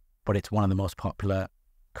designer is, but it's one of the most popular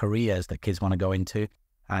careers that kids want to go into.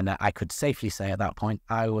 And I could safely say at that point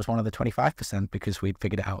I was one of the 25% because we'd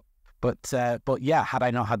figured it out. But yeah, had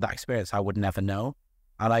I not had that experience, I would never know.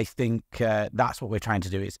 And I think that's what we're trying to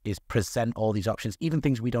do is present all these options, even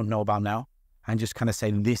things we don't know about now, and just kind of say,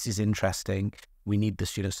 this is interesting. We need the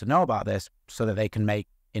students to know about this so that they can make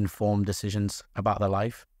informed decisions about their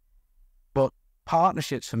life. But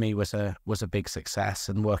partnerships for me was a big success,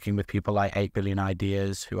 and working with people like 8 Billion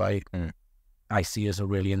Ideas, who I see as a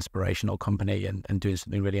really inspirational company and doing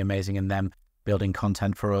something really amazing, and them building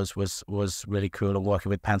content for us was really cool. And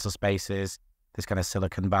working with Pencil Spaces, this kind of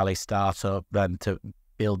Silicon Valley startup, then to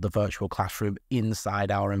build the virtual classroom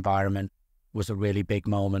inside our environment was a really big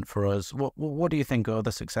moment for us. What do you think are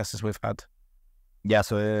the successes we've had? Yeah,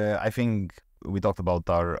 so I think we talked about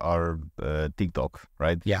our TikTok,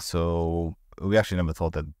 right? Yeah. So we actually never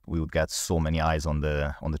thought that we would get so many eyes on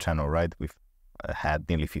the channel, right? We've had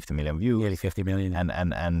nearly 50 million views. Nearly 50 million.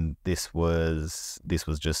 And this was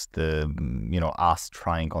just you know, us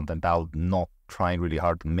trying content out, not trying really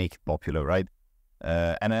hard to make it popular, right?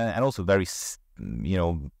 And also very, you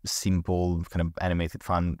know, simple kind of animated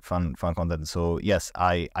fun content. So yes,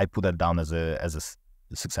 I put that down as a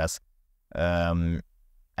success. And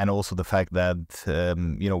also the fact that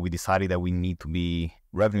you know, we decided that we need to be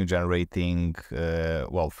revenue generating,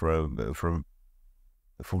 well, for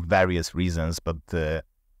various reasons, but the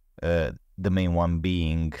main one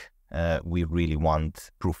being we really want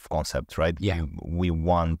proof of concept, right? Yeah. We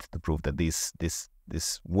want to prove that this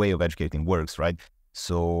way of educating works, right?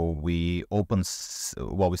 So we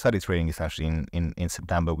started trading essentially in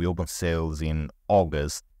September. We opened sales in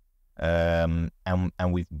August, and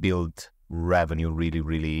we've built revenue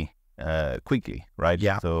really quickly, right?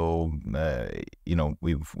 Yeah. So you know,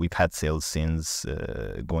 we've had sales since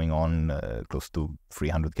going on close to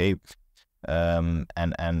 300K,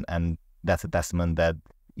 and that's a testament that,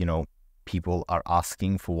 you know, people are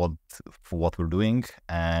asking for what we're doing,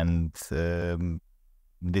 and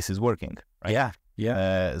this is working, right?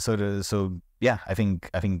 Yeah. So yeah, I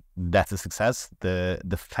think that's a success.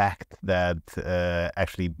 The fact that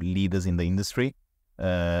actually leaders in the industry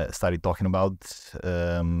started talking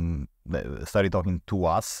to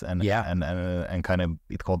us, and kind of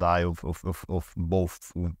it caught the eye of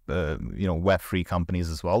both you know, Web3 companies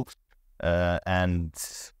as well, and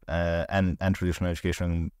traditional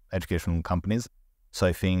education companies. So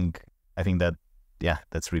I think that, yeah,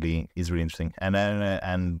 that's really interesting,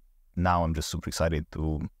 and now I'm just super excited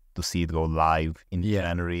to see it go live in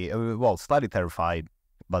January. Well, slightly terrified,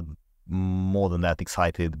 but more than that,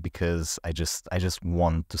 excited, because I just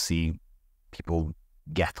want to see people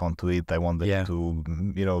get onto it. I want them to,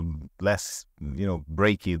 you know, less, you know,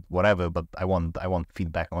 break it, whatever, but I want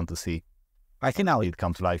feedback. I want to see, I think now it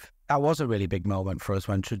come to life. That was a really big moment for us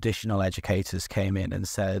when traditional educators came in and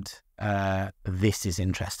said, this is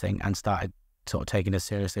interesting, and started sort of taking us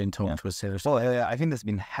seriously and talking to us seriously. Well, I think that's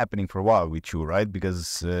been happening for a while with you, right?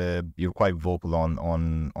 Because you're quite vocal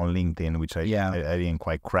on LinkedIn, which I didn't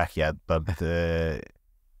quite crack yet, but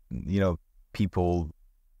you know, people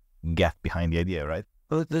get behind the idea, right?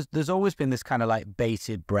 Well, there's always been this kind of like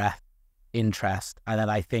bated breath interest, and then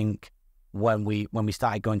I think when we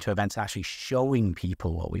started going to events, actually showing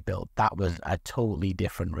people what we built, that was a totally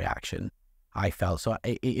different reaction, I felt. So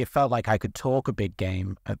it felt like I could talk a big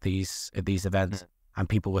game at these events, and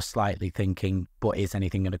people were slightly thinking, but is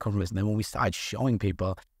anything going to come from this? And then when we started showing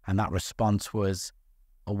people, and that response was,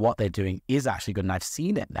 what they're doing is actually good, and I've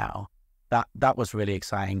seen it now, that was really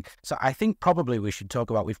exciting. So I think probably we should talk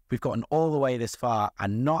about, we've gotten all the way this far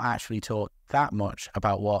and not actually talked that much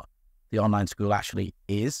about what the online school actually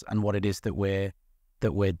is and what it is that we're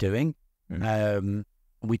doing.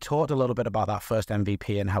 We talked a little bit about that first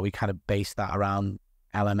MVP and how we kind of based that around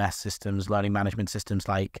LMS systems, learning management systems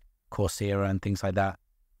like Coursera and things like that.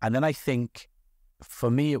 And then I think for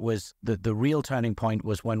me, it was the real turning point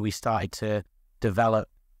was when we started to develop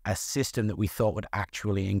a system that we thought would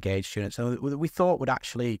actually engage students. So we thought would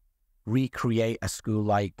actually recreate a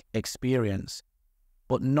school-like experience,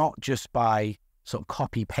 but not just by sort of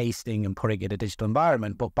copy pasting and putting it in a digital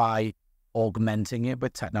environment, but by augmenting it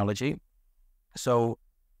with technology. So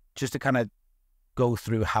just to kind of go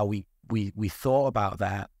through how we thought about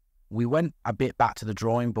that, we went a bit back to the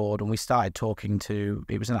drawing board, and we started talking to,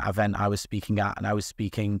 it was an event I was speaking at, and I was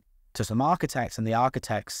speaking to some architects, and the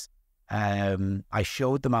architects, I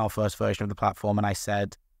showed them our first version of the platform, and I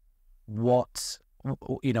said, we're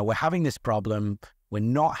having this problem. We're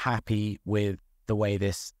not happy with the way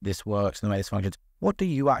this works and the way this functions. What do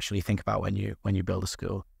you actually think about when you build a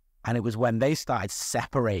school? And it was when they started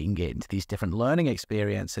separating it into these different learning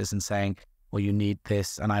experiences and saying, well, you need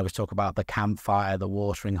this. And I was talking about the campfire, the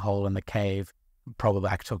watering hole, and the cave. Probably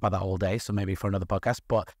I could talk about that all day, so maybe for another podcast.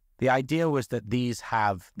 But the idea was that these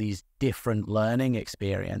have these different learning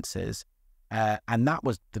experiences. And that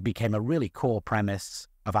became a really core premise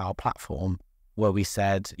of our platform, where we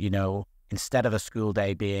said, instead of a school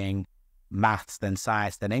day being maths, then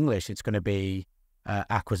science, then English, it's going to be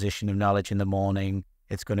acquisition of knowledge in the morning.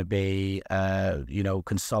 It's going to be,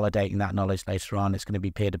 consolidating that knowledge later on. It's going to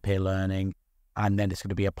be peer-to-peer learning, and then it's going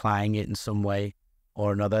to be applying it in some way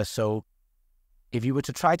or another. So if you were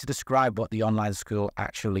to try to describe what the online school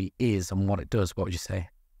actually is and what it does, what would you say?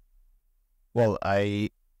 Well, I'm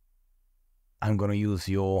going to use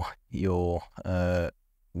your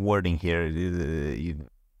wording here.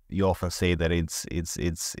 You often say that it's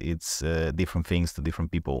different things to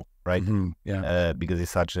different people, right? Mm-hmm. Yeah. Because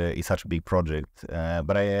it's such a big project.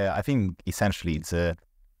 But I think essentially it's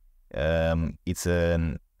an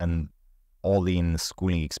all-in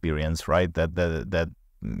schooling experience, right? That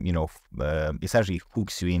essentially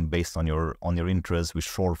hooks you in based on your interests with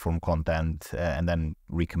short-form content, and then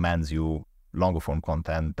recommends you longer-form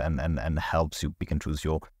content, and helps you pick and choose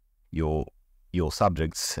your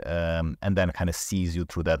subjects, and then kind of sees you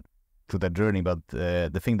through that journey. But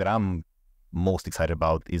the thing that I'm most excited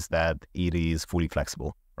about is that it is fully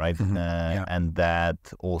flexible, right? Mm-hmm. And that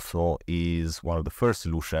also is one of the first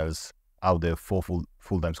solutions out there for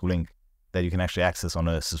full-time schooling that you can actually access on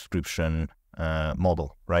a subscription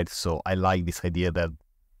model, right? So I like this idea that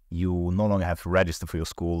you no longer have to register for your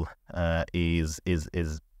school. Is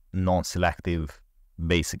non-selective.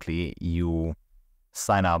 Basically, you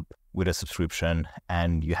sign up with a subscription,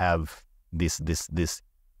 and you have this vast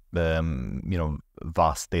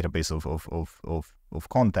database of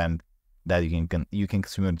content that you can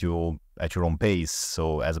consume at your own pace.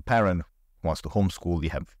 So as a parent who wants to homeschool, you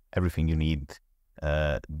have everything you need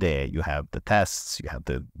there. You have the tests, you have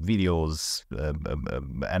the videos,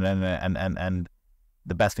 and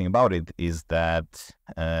the best thing about it is that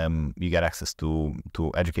you get access to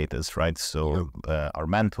educators, right? So our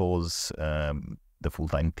mentors, the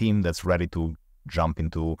full-time team that's ready to jump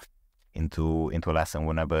into a lesson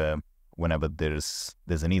whenever there's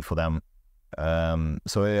a need for them.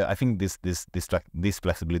 So I think this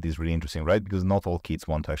flexibility is really interesting, right? Because not all kids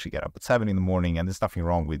want to actually get up at 7 in the morning, and there's nothing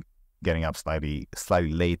wrong with getting up slightly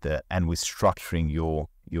later and with structuring your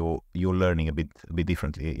learning a bit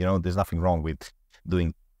differently. You know, there's nothing wrong with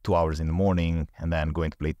doing 2 hours in the morning and then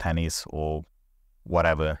going to play tennis or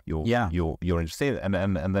whatever you're interested in,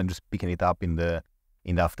 and then just picking it up in the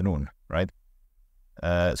afternoon, right?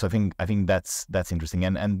 So I think that's interesting,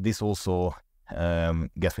 and this also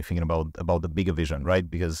gets me thinking about the bigger vision, right?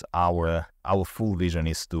 Because our full vision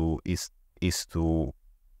is to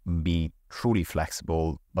be truly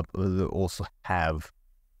flexible, but also have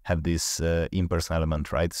this in-person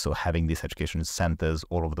element, right? So having these education centers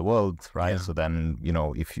all over the world, right? So then, you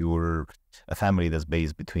know, if you're a family that's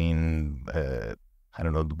based between I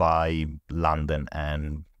don't know, Dubai, London,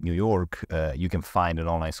 and New York, you can find an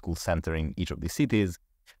online school center in each of these cities.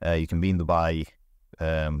 You can be in Dubai,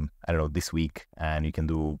 I don't know, this week, and you can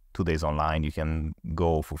do 2 days online. You can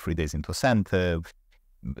go for 3 days into a center.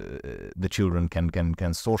 The children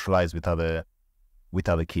can socialize with other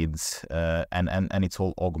kids, and it's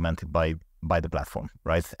all augmented by the platform,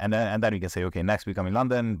 right? And then you can say, okay, next week I'm in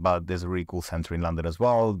London, but there's a really cool center in London as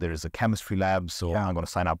well. There is a chemistry lab, so I'm going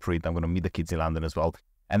to sign up for it. I'm going to meet the kids in London as well.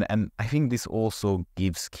 And I think this also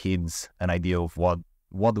gives kids an idea of what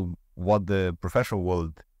the professional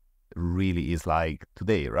world really is like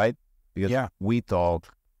today, right? Because we talk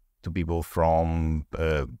to people from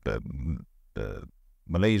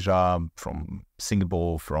Malaysia, from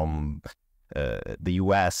Singapore, from the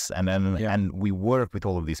US, and we work with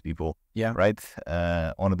all of these people, right,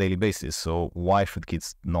 on a daily basis. So why should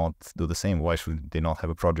kids not do the same? Why should they not have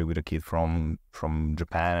a project with a kid from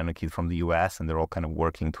Japan and a kid from the US, and they're all kind of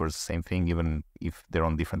working towards the same thing, even if they're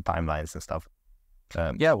on different timelines and stuff?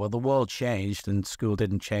 Well, the world changed and school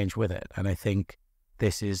didn't change with it, and I think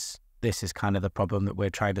this is kind of the problem that we're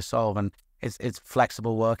trying to solve. And it's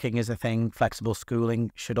flexible working is a thing. Flexible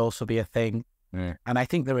schooling should also be a thing. And I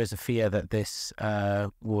think there is a fear that this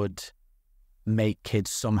would make kids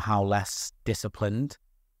somehow less disciplined.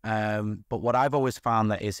 But what I've always found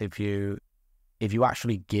that is if you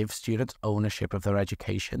actually give students ownership of their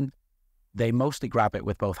education, they mostly grab it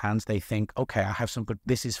with both hands. They think, okay, I have some good,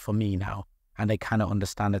 this is for me now. And they kind of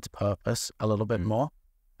understand its purpose a little bit more.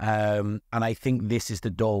 And I think this is the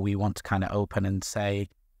door we want to kind of open and say,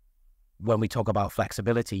 when we talk about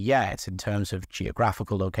flexibility, it's in terms of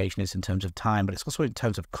geographical location, it's in terms of time, but it's also in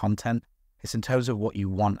terms of content. It's in terms of what you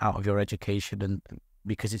want out of your education, and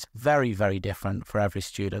because it's very, very different for every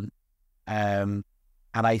student. And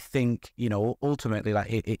I think, you know, ultimately, like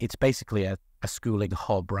it's basically a schooling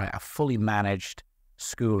hub, right? A fully managed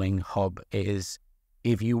schooling hub is,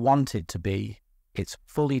 if you want it to be, it's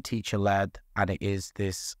fully teacher-led, and it is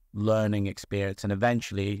this learning experience. And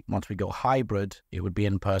eventually, once we go hybrid, it would be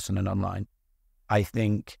in person and online. I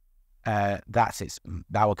think that's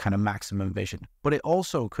our kind of maximum vision. But it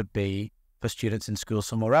also could be for students in school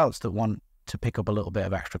somewhere else that want to pick up a little bit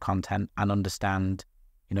of extra content and understand,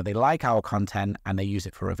 you know, they like our content and they use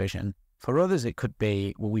it for revision. For others, it could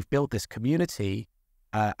be, well, we've built this community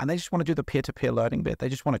and they just want to do the peer-to-peer learning bit. They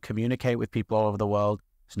just want to communicate with people all over the world.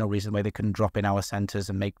 There's no reason why they couldn't drop in our centers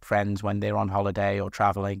and make friends when they're on holiday or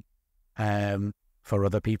traveling. For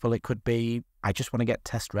other people, it could be, I just want to get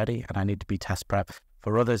test ready and I need to be test prep.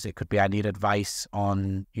 For others, it could be, I need advice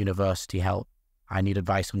on university help. I need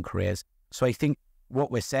advice on careers. So I think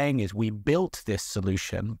what we're saying is we built this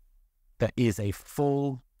solution that is a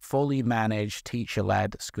fully managed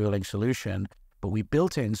teacher-led schooling solution, but we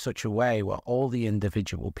built it in such a way where all the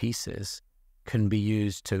individual pieces can be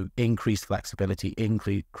used to increase flexibility,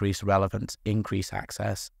 increase relevance, increase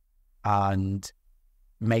access, and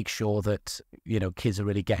make sure that, you know, kids are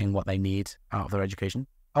really getting what they need out of their education.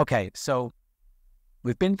 Okay, so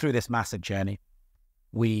we've been through this massive journey.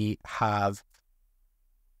 We have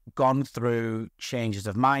gone through changes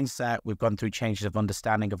of mindset. We've gone through changes of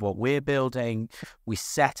understanding of what we're building. We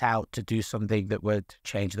set out to do something that would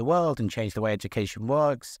change the world and change the way education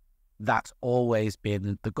works. That's always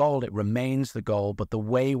been the goal. It remains the goal, but the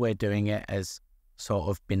way we're doing it has sort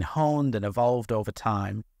of been honed and evolved over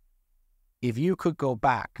time. If you could go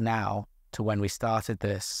back now to when we started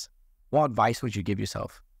this, what advice would you give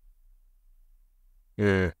yourself?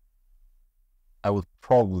 I would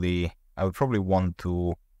probably want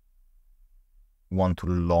to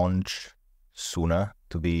launch sooner,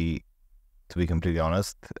 to be completely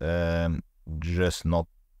honest. Just not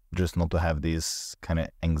to have this kind of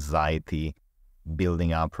anxiety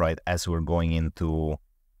building up right as we're going into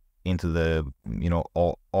the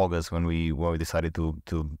August when we decided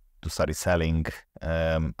to start selling.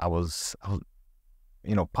 I was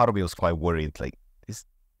part of me was quite worried, like,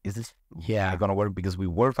 is this gonna work? Because we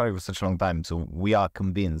worked on it for such a long time, so we are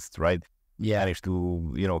convinced, right? Managed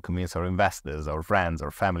to convince our investors, our friends, our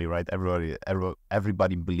family, right?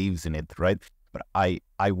 Everybody believes in it, right? But I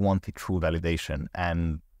wanted true validation.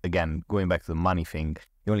 And again, going back to the money thing,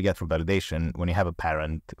 you only get true validation when you have a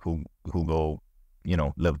parent who go,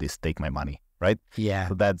 love this, take my money, right?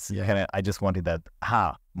 So that's kind of, I just wanted that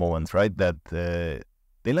moment, right? That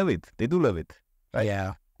they love it, they do love it,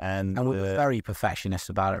 right? And we were very perfectionist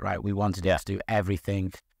about it, right? We wanted it to do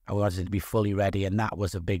everything. I wanted it to be fully ready, and that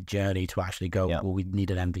was a big journey to actually go. Well, we need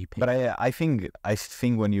an MVP. But I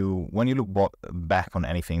think when you look back on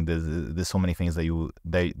anything, there's so many things that you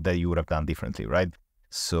would have done differently, right?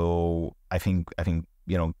 So I think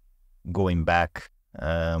going back,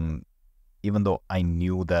 even though I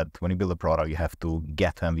knew that when you build a product, you have to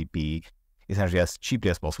get to MVP essentially as cheaply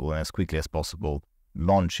as possible and as quickly as possible.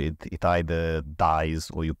 Launch it either dies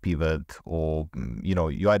or you pivot, or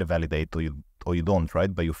you either validate or you don't,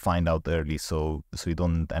 right? But you find out early, so you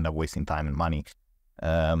don't end up wasting time and money.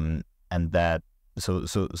 And that so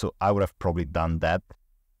I would have probably done that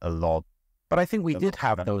a lot. But I think we did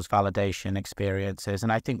have those validation experiences,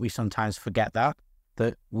 and I think we sometimes forget that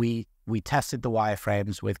we tested the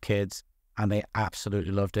wireframes with kids, and they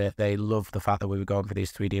absolutely loved it. They loved the fact that we were going for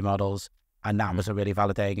these 3D models, and that was a really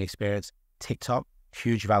validating experience. TikTok,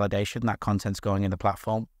 huge validation. That content's going in the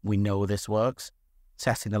platform. We know this works.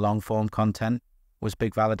 Testing the long form content was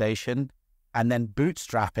big validation. And then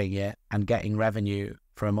bootstrapping it and getting revenue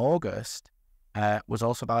from August was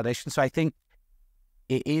also validation. So I think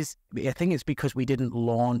it's because we didn't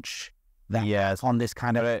launch that on this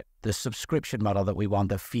kind of the subscription model that we want,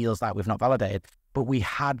 that feels like we've not validated. But we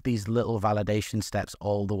had these little validation steps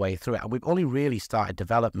all the way through it. And we've only really started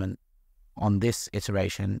development on this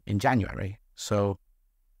iteration in January. So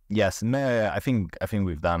yes, I think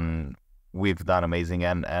we've done amazing,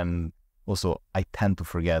 and also I tend to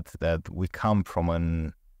forget that we come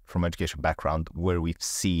from education background where we've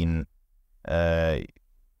seen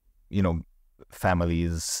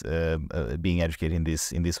families being educated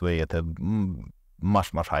in this way at a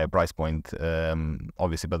much higher price point,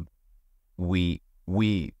 obviously, but you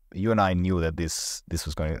and I knew that this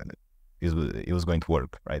was going to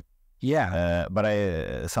work, right? But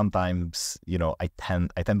I sometimes, I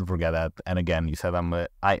tend to forget that. And again, you said I'm a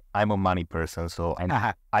money person, so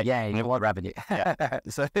you want revenue.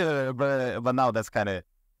 So, but now that's kind of,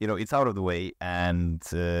 it's out of the way, and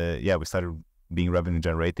we started being revenue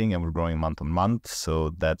generating, and we're growing month on month. So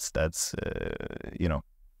that's it's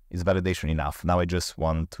validation enough. Now I just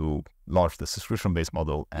want to launch the subscription-based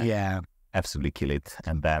model and absolutely kill it,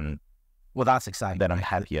 and then. Well, that's exciting. Then I'm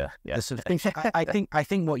happier. I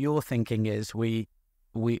think what you're thinking is we've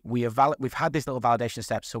had these little validation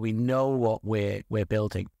steps, so we know what we're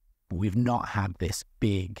building. But we've not had this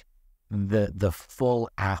big, the full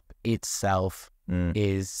app itself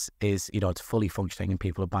is it's fully functioning and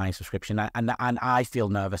people are buying subscription. And I feel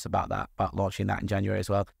nervous about that, about launching that in January as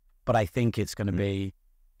well. But I think it's going to be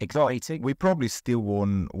exciting. We probably still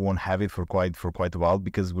won't have it for quite a while,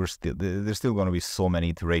 because there's still going to be so many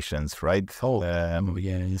iterations, right? And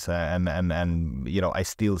I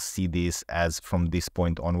still see this as from this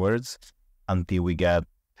point onwards until we get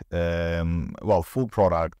full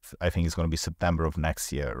product. I think it's going to be September of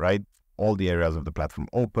next year, right? All the areas of the platform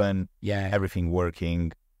open, everything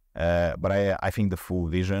working. But I think the full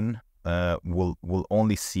vision. We'll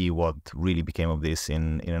only see what really became of this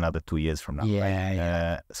in another 2 years from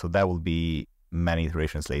now. So that will be many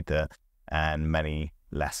iterations later and many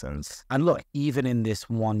lessons. And look, even in this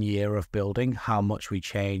 1 year of building, how much we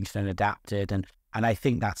changed and adapted, and I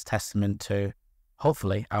think that's testament to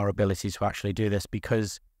hopefully our ability to actually do this,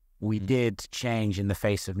 because we did change in the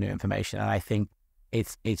face of new information. And I think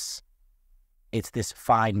it's this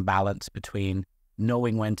fine balance between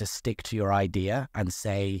knowing when to stick to your idea and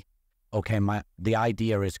say, okay, the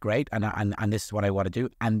idea is great, and this is what I want to do,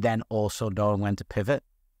 and then also knowing when to pivot.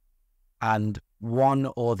 And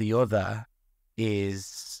one or the other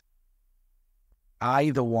is,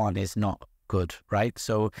 either one is not good, right?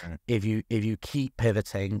 So if you keep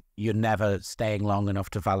pivoting, you're never staying long enough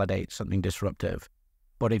to validate something disruptive.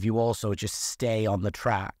 But if you also just stay on the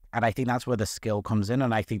track, and I think that's where the skill comes in,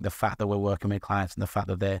 and I think the fact that we're working with clients and the fact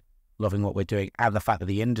that they're loving what we're doing, and the fact that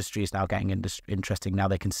the industry is now getting interesting, now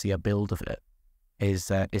they can see a build of it,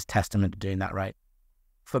 is testament to doing that right.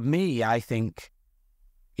 For me, I think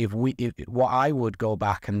what I would go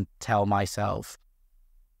back and tell myself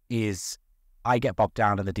is I get bogged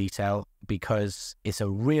down in the detail because it's a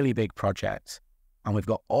really big project and we've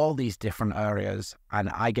got all these different areas, and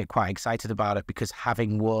I get quite excited about it because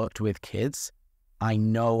having worked with kids, I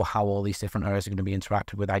know how all these different areas are going to be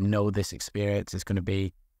interacted with. I know this experience is going to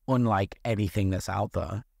be unlike anything that's out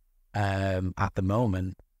there at the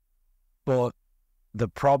moment. But the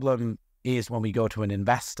problem is when we go to an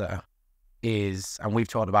investor is, and we've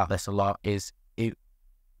talked about this a lot, is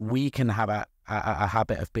we can have a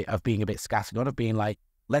habit of being a bit scattergun, of being like,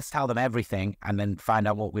 let's tell them everything and then find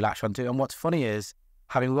out what we'll actually want to do. And what's funny is,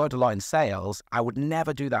 having worked a lot in sales, I would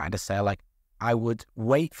never do that in a sale. Like, I would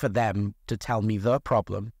wait for them to tell me their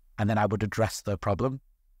problem and then I would address their problem.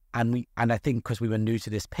 And I think because we were new to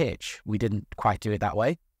this pitch, we didn't quite do it that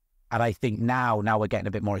way. And I think now we're getting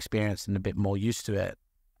a bit more experienced and a bit more used to it.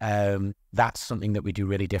 That's something that we do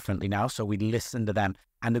really differently now. So we listen to them.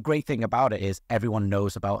 And the great thing about it is everyone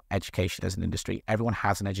knows about education as an industry. Everyone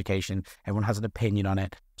has an education. Everyone has an opinion on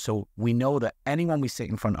it. So we know that anyone we sit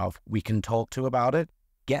in front of, we can talk to about it,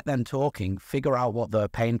 get them talking, figure out what their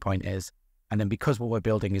pain point is. And then because what we're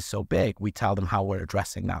building is so big, we tell them how we're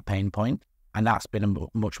addressing that pain point. And that's been a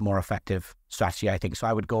much more effective strategy, I think. So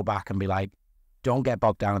I would go back and be like, don't get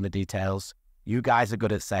bogged down in the details. You guys are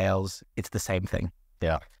good at sales. It's the same thing.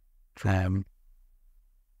 Yeah.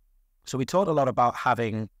 So we talked a lot about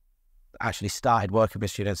having actually started working with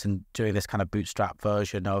students and doing this kind of bootstrap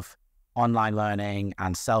version of online learning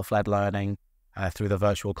and self-led learning through the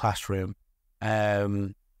virtual classroom.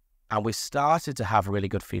 And we started to have really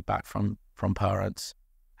good feedback from parents.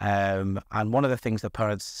 And one of the things that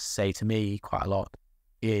parents say to me quite a lot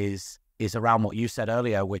is around what you said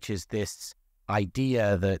earlier, which is this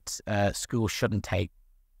idea that school shouldn't take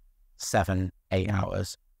 7-8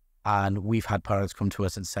 hours. And we've had parents come to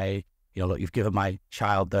us and say, look, you've given my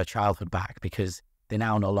child their childhood back because they're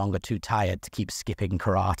now no longer too tired to keep skipping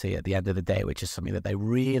karate at the end of the day, which is something that they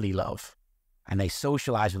really love. And they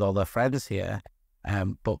socialize with all their friends here.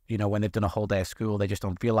 But, when they've done a whole day of school, they just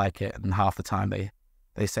don't feel like it. And half the time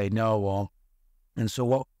they say no. And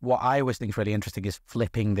so what I always think is really interesting is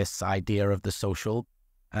flipping this idea of the social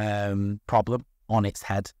problem on its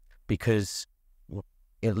head, because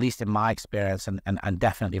at least in my experience and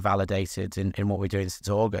definitely validated in what we're doing since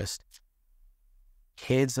August,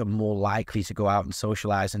 kids are more likely to go out and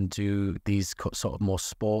socialize and do these sort of more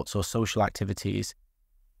sports or social activities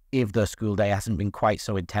if their school day hasn't been quite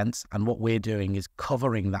so intense. And what we're doing is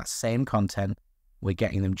covering that same content. We're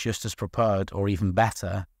getting them just as prepared or even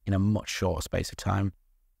better in a much shorter space of time.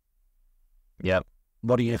 Yeah.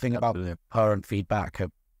 What do you think about parent feedback?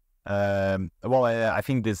 Well, I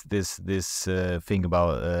think this thing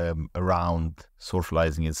about around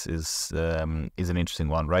socializing is an interesting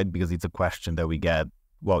one, right? Because it's a question that we get.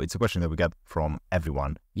 Well, it's a question that we get from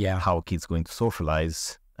everyone. Yeah. How are kids going to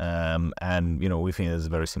socialize? And we think there's a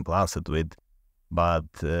very simple answer to it, but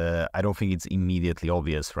I don't think it's immediately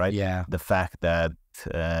obvious, right? Yeah. The fact that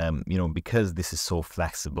because this is so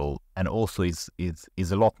flexible and also is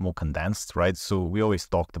a lot more condensed, right? So we always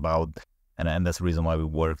talked about. And that's the reason why we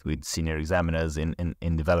worked with senior examiners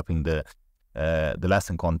in developing the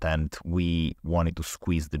lesson content. We wanted to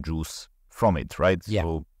squeeze the juice from it, right? Yeah.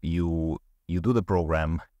 So you do the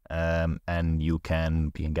program, and you can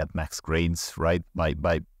get max grades, right?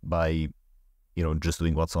 By just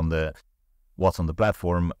doing what's on the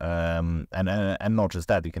platform, and not just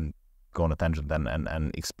that, you can go on a tangent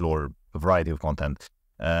and explore a variety of content.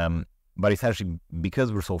 But essentially,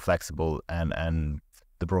 because we're so flexible and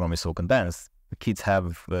the program is so condensed, the kids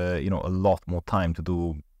have a lot more time to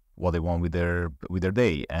do what they want with their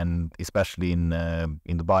day, and especially in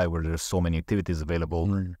Dubai, where there's so many activities available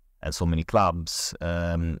and so many clubs.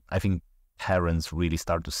 I think parents really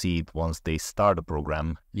start to see it once they start a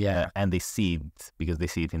program. Yeah. And they see it because they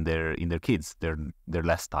see it in their kids. They're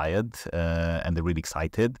less tired and they're really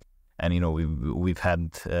excited. And we've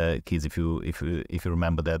had kids, if you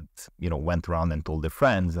remember, that went around and told their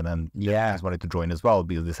friends, and then just wanted to join as well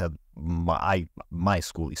because they said, my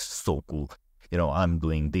school is so cool. I'm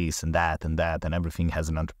doing this and that, and everything has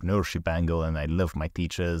an entrepreneurship angle, and I love my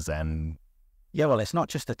teachers. And yeah, well, it's not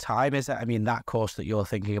just the time, is it? I mean, that course that you're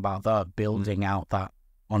thinking about, there, building out that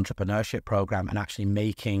entrepreneurship program and actually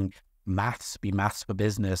making maths be maths for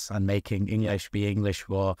business and making English be English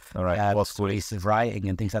for persuasive writing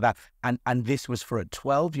and things like that. And this was for a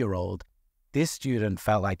 12-year-old. This student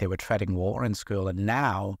felt like they were treading water in school, and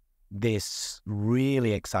now this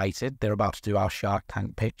really excited. They're about to do our Shark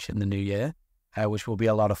Tank pitch in the new year, which will be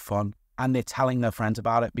a lot of fun. And they're telling their friends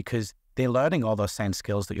about it because they're learning all those same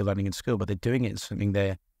skills that you're learning in school, but they're doing it in something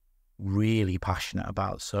they're really passionate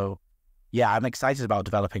about. So yeah, I'm excited about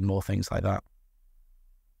developing more things like that.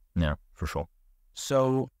 Yeah, for sure.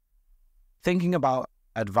 So thinking about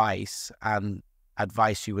advice and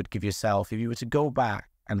advice you would give yourself, if you were to go back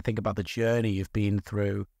and think about the journey you've been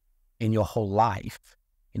through in your whole life,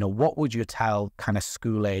 what would you tell kind of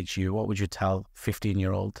school age you? What would you tell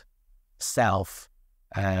 15-year-old self?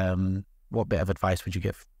 What bit of advice would you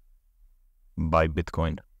give? Buy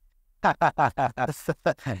Bitcoin. No,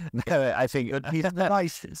 I think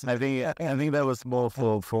advice. I think that was more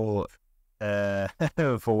for for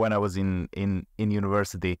when I was in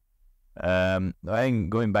university. I think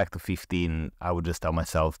going back to 15, I would just tell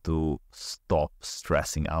myself to stop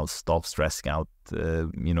stressing out,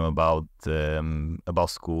 about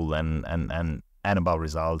school and about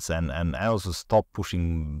results, and I also stop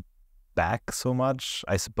pushing back so much,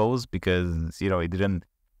 I suppose, because it didn't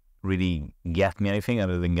really get me anything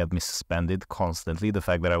other than get me suspended constantly. The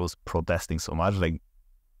fact that I was protesting so much, like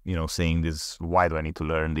saying this, why do I need to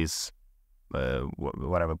learn this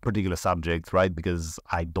whatever particular subject, right? Because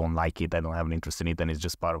I don't like it, I don't have an interest in it, and it's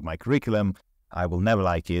just part of my curriculum. I will never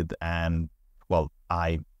like it, and well,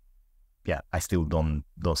 I still don't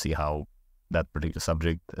see how that particular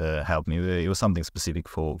subject helped me. It was something specific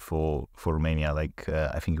for Romania, like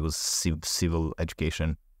I think it was civil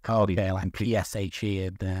education. Okay, like PSHE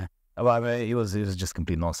in there. Well, it was just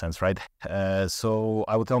complete nonsense, right? So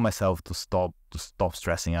I would tell myself to stop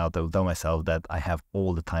stressing out. I would tell myself that I have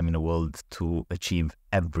all the time in the world to achieve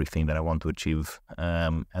everything that I want to achieve,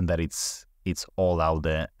 and that it's all out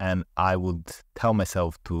there. And I would tell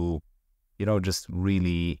myself to, just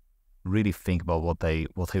really, really think about what I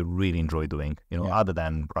really enjoy doing. Other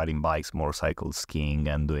than riding bikes, motorcycles, skiing,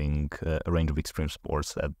 and doing a range of extreme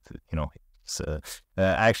sports. That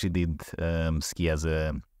I actually did ski as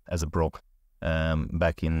a pro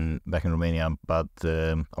back in Romania, but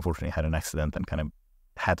unfortunately had an accident and kind of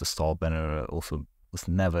had to stop, and also was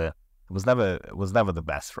never the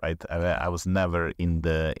best, right? I was never in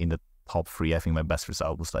the top 3. I think my best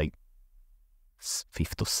result was like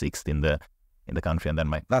 5th or 6th in the country, and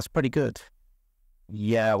then that's pretty good.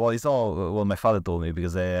 Yeah, well, it's all my father told me,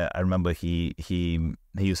 because I remember he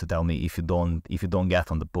used to tell me, if you don't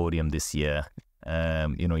get on the podium this year,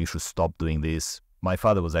 you should stop doing this. My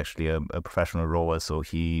father was actually a professional rower, so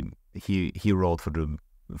he rowed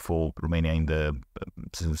for Romania in the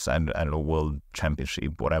I don't know, world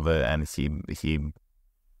championship, whatever, and he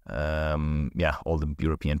all the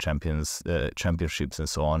European championships and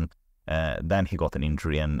so on. Then he got an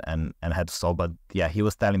injury and had to stop. But yeah, he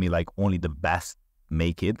was telling me, like, only the best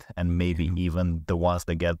make it, and maybe even the ones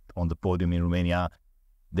that get on the podium in Romania,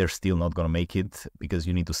 they're still not going to make it, because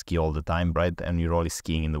you need to ski all the time, right? And you're only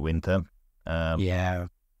skiing in the winter.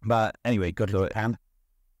 But anyway, go to Japan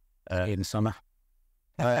in the summer.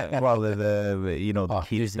 Kids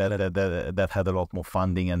that had a lot more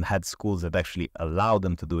funding and had schools that actually allowed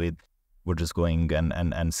them to do it were just going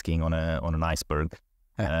and skiing on an iceberg.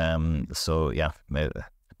 So yeah,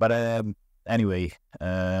 but anyway,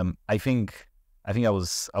 I think I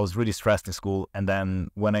was really stressed in school, and then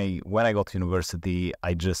when I got to university,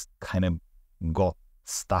 I just kind of got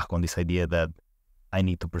stuck on this idea that I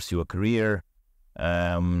need to pursue a career,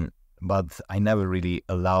 but I never really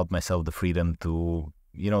allowed myself the freedom to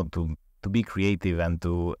be creative and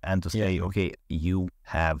to say, okay, you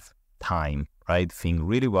have time, right? Think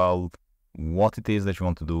really well what it is that you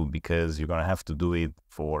want to do, because you're gonna have to do it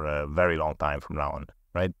for a very long time from now on,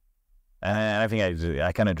 right? And I think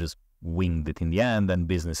I kind of just winged it in the end, and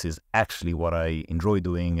business is actually what I enjoy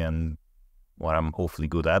doing and what I'm hopefully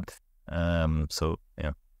good at. So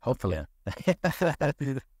yeah, hopefully. Yeah.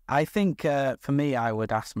 I think for me, I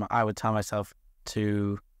would tell myself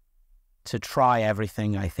to try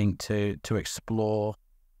everything. I think to explore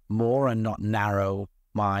more and not narrow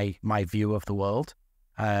my view of the world,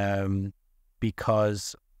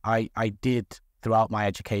 because I did throughout my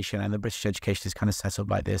education, and the British education is kind of set up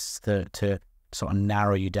like this to sort of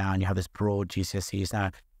narrow you down. You have this broad GCSEs.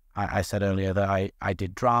 Now, I said earlier that I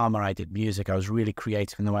did drama, I did music, I was really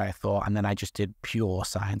creative in the way I thought, and then I just did pure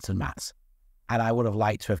science and maths. And I would have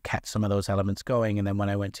liked to have kept some of those elements going. And then when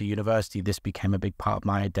I went to university, this became a big part of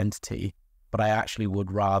my identity. But I actually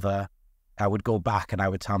I would go back and I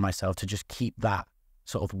would tell myself to just keep that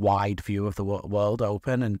sort of wide view of the world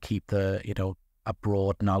open, and keep the, a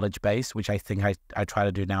broad knowledge base, which I think I try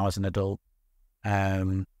to do now as an adult.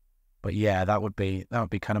 But yeah, that would be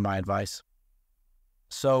kind of my advice.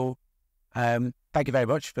 So thank you very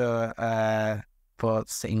much for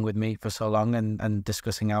sitting with me for so long and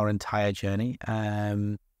discussing our entire journey.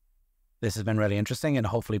 This has been really interesting, and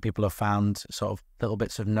hopefully people have found sort of little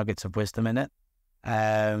bits of nuggets of wisdom in it.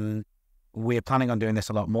 We're planning on doing this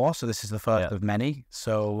a lot more, so this is the first of many.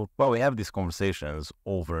 So, well, we have these conversations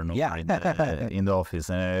over and over in the office,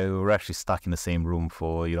 and we're actually stuck in the same room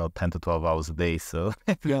for 10 to 12 hours a day. So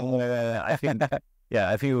I think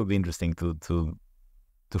it would be interesting to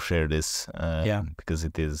share this, because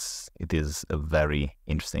it is a very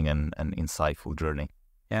interesting and insightful journey.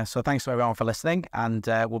 Yeah. So thanks to everyone for listening, and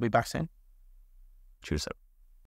we'll be back soon. Cheers, sir.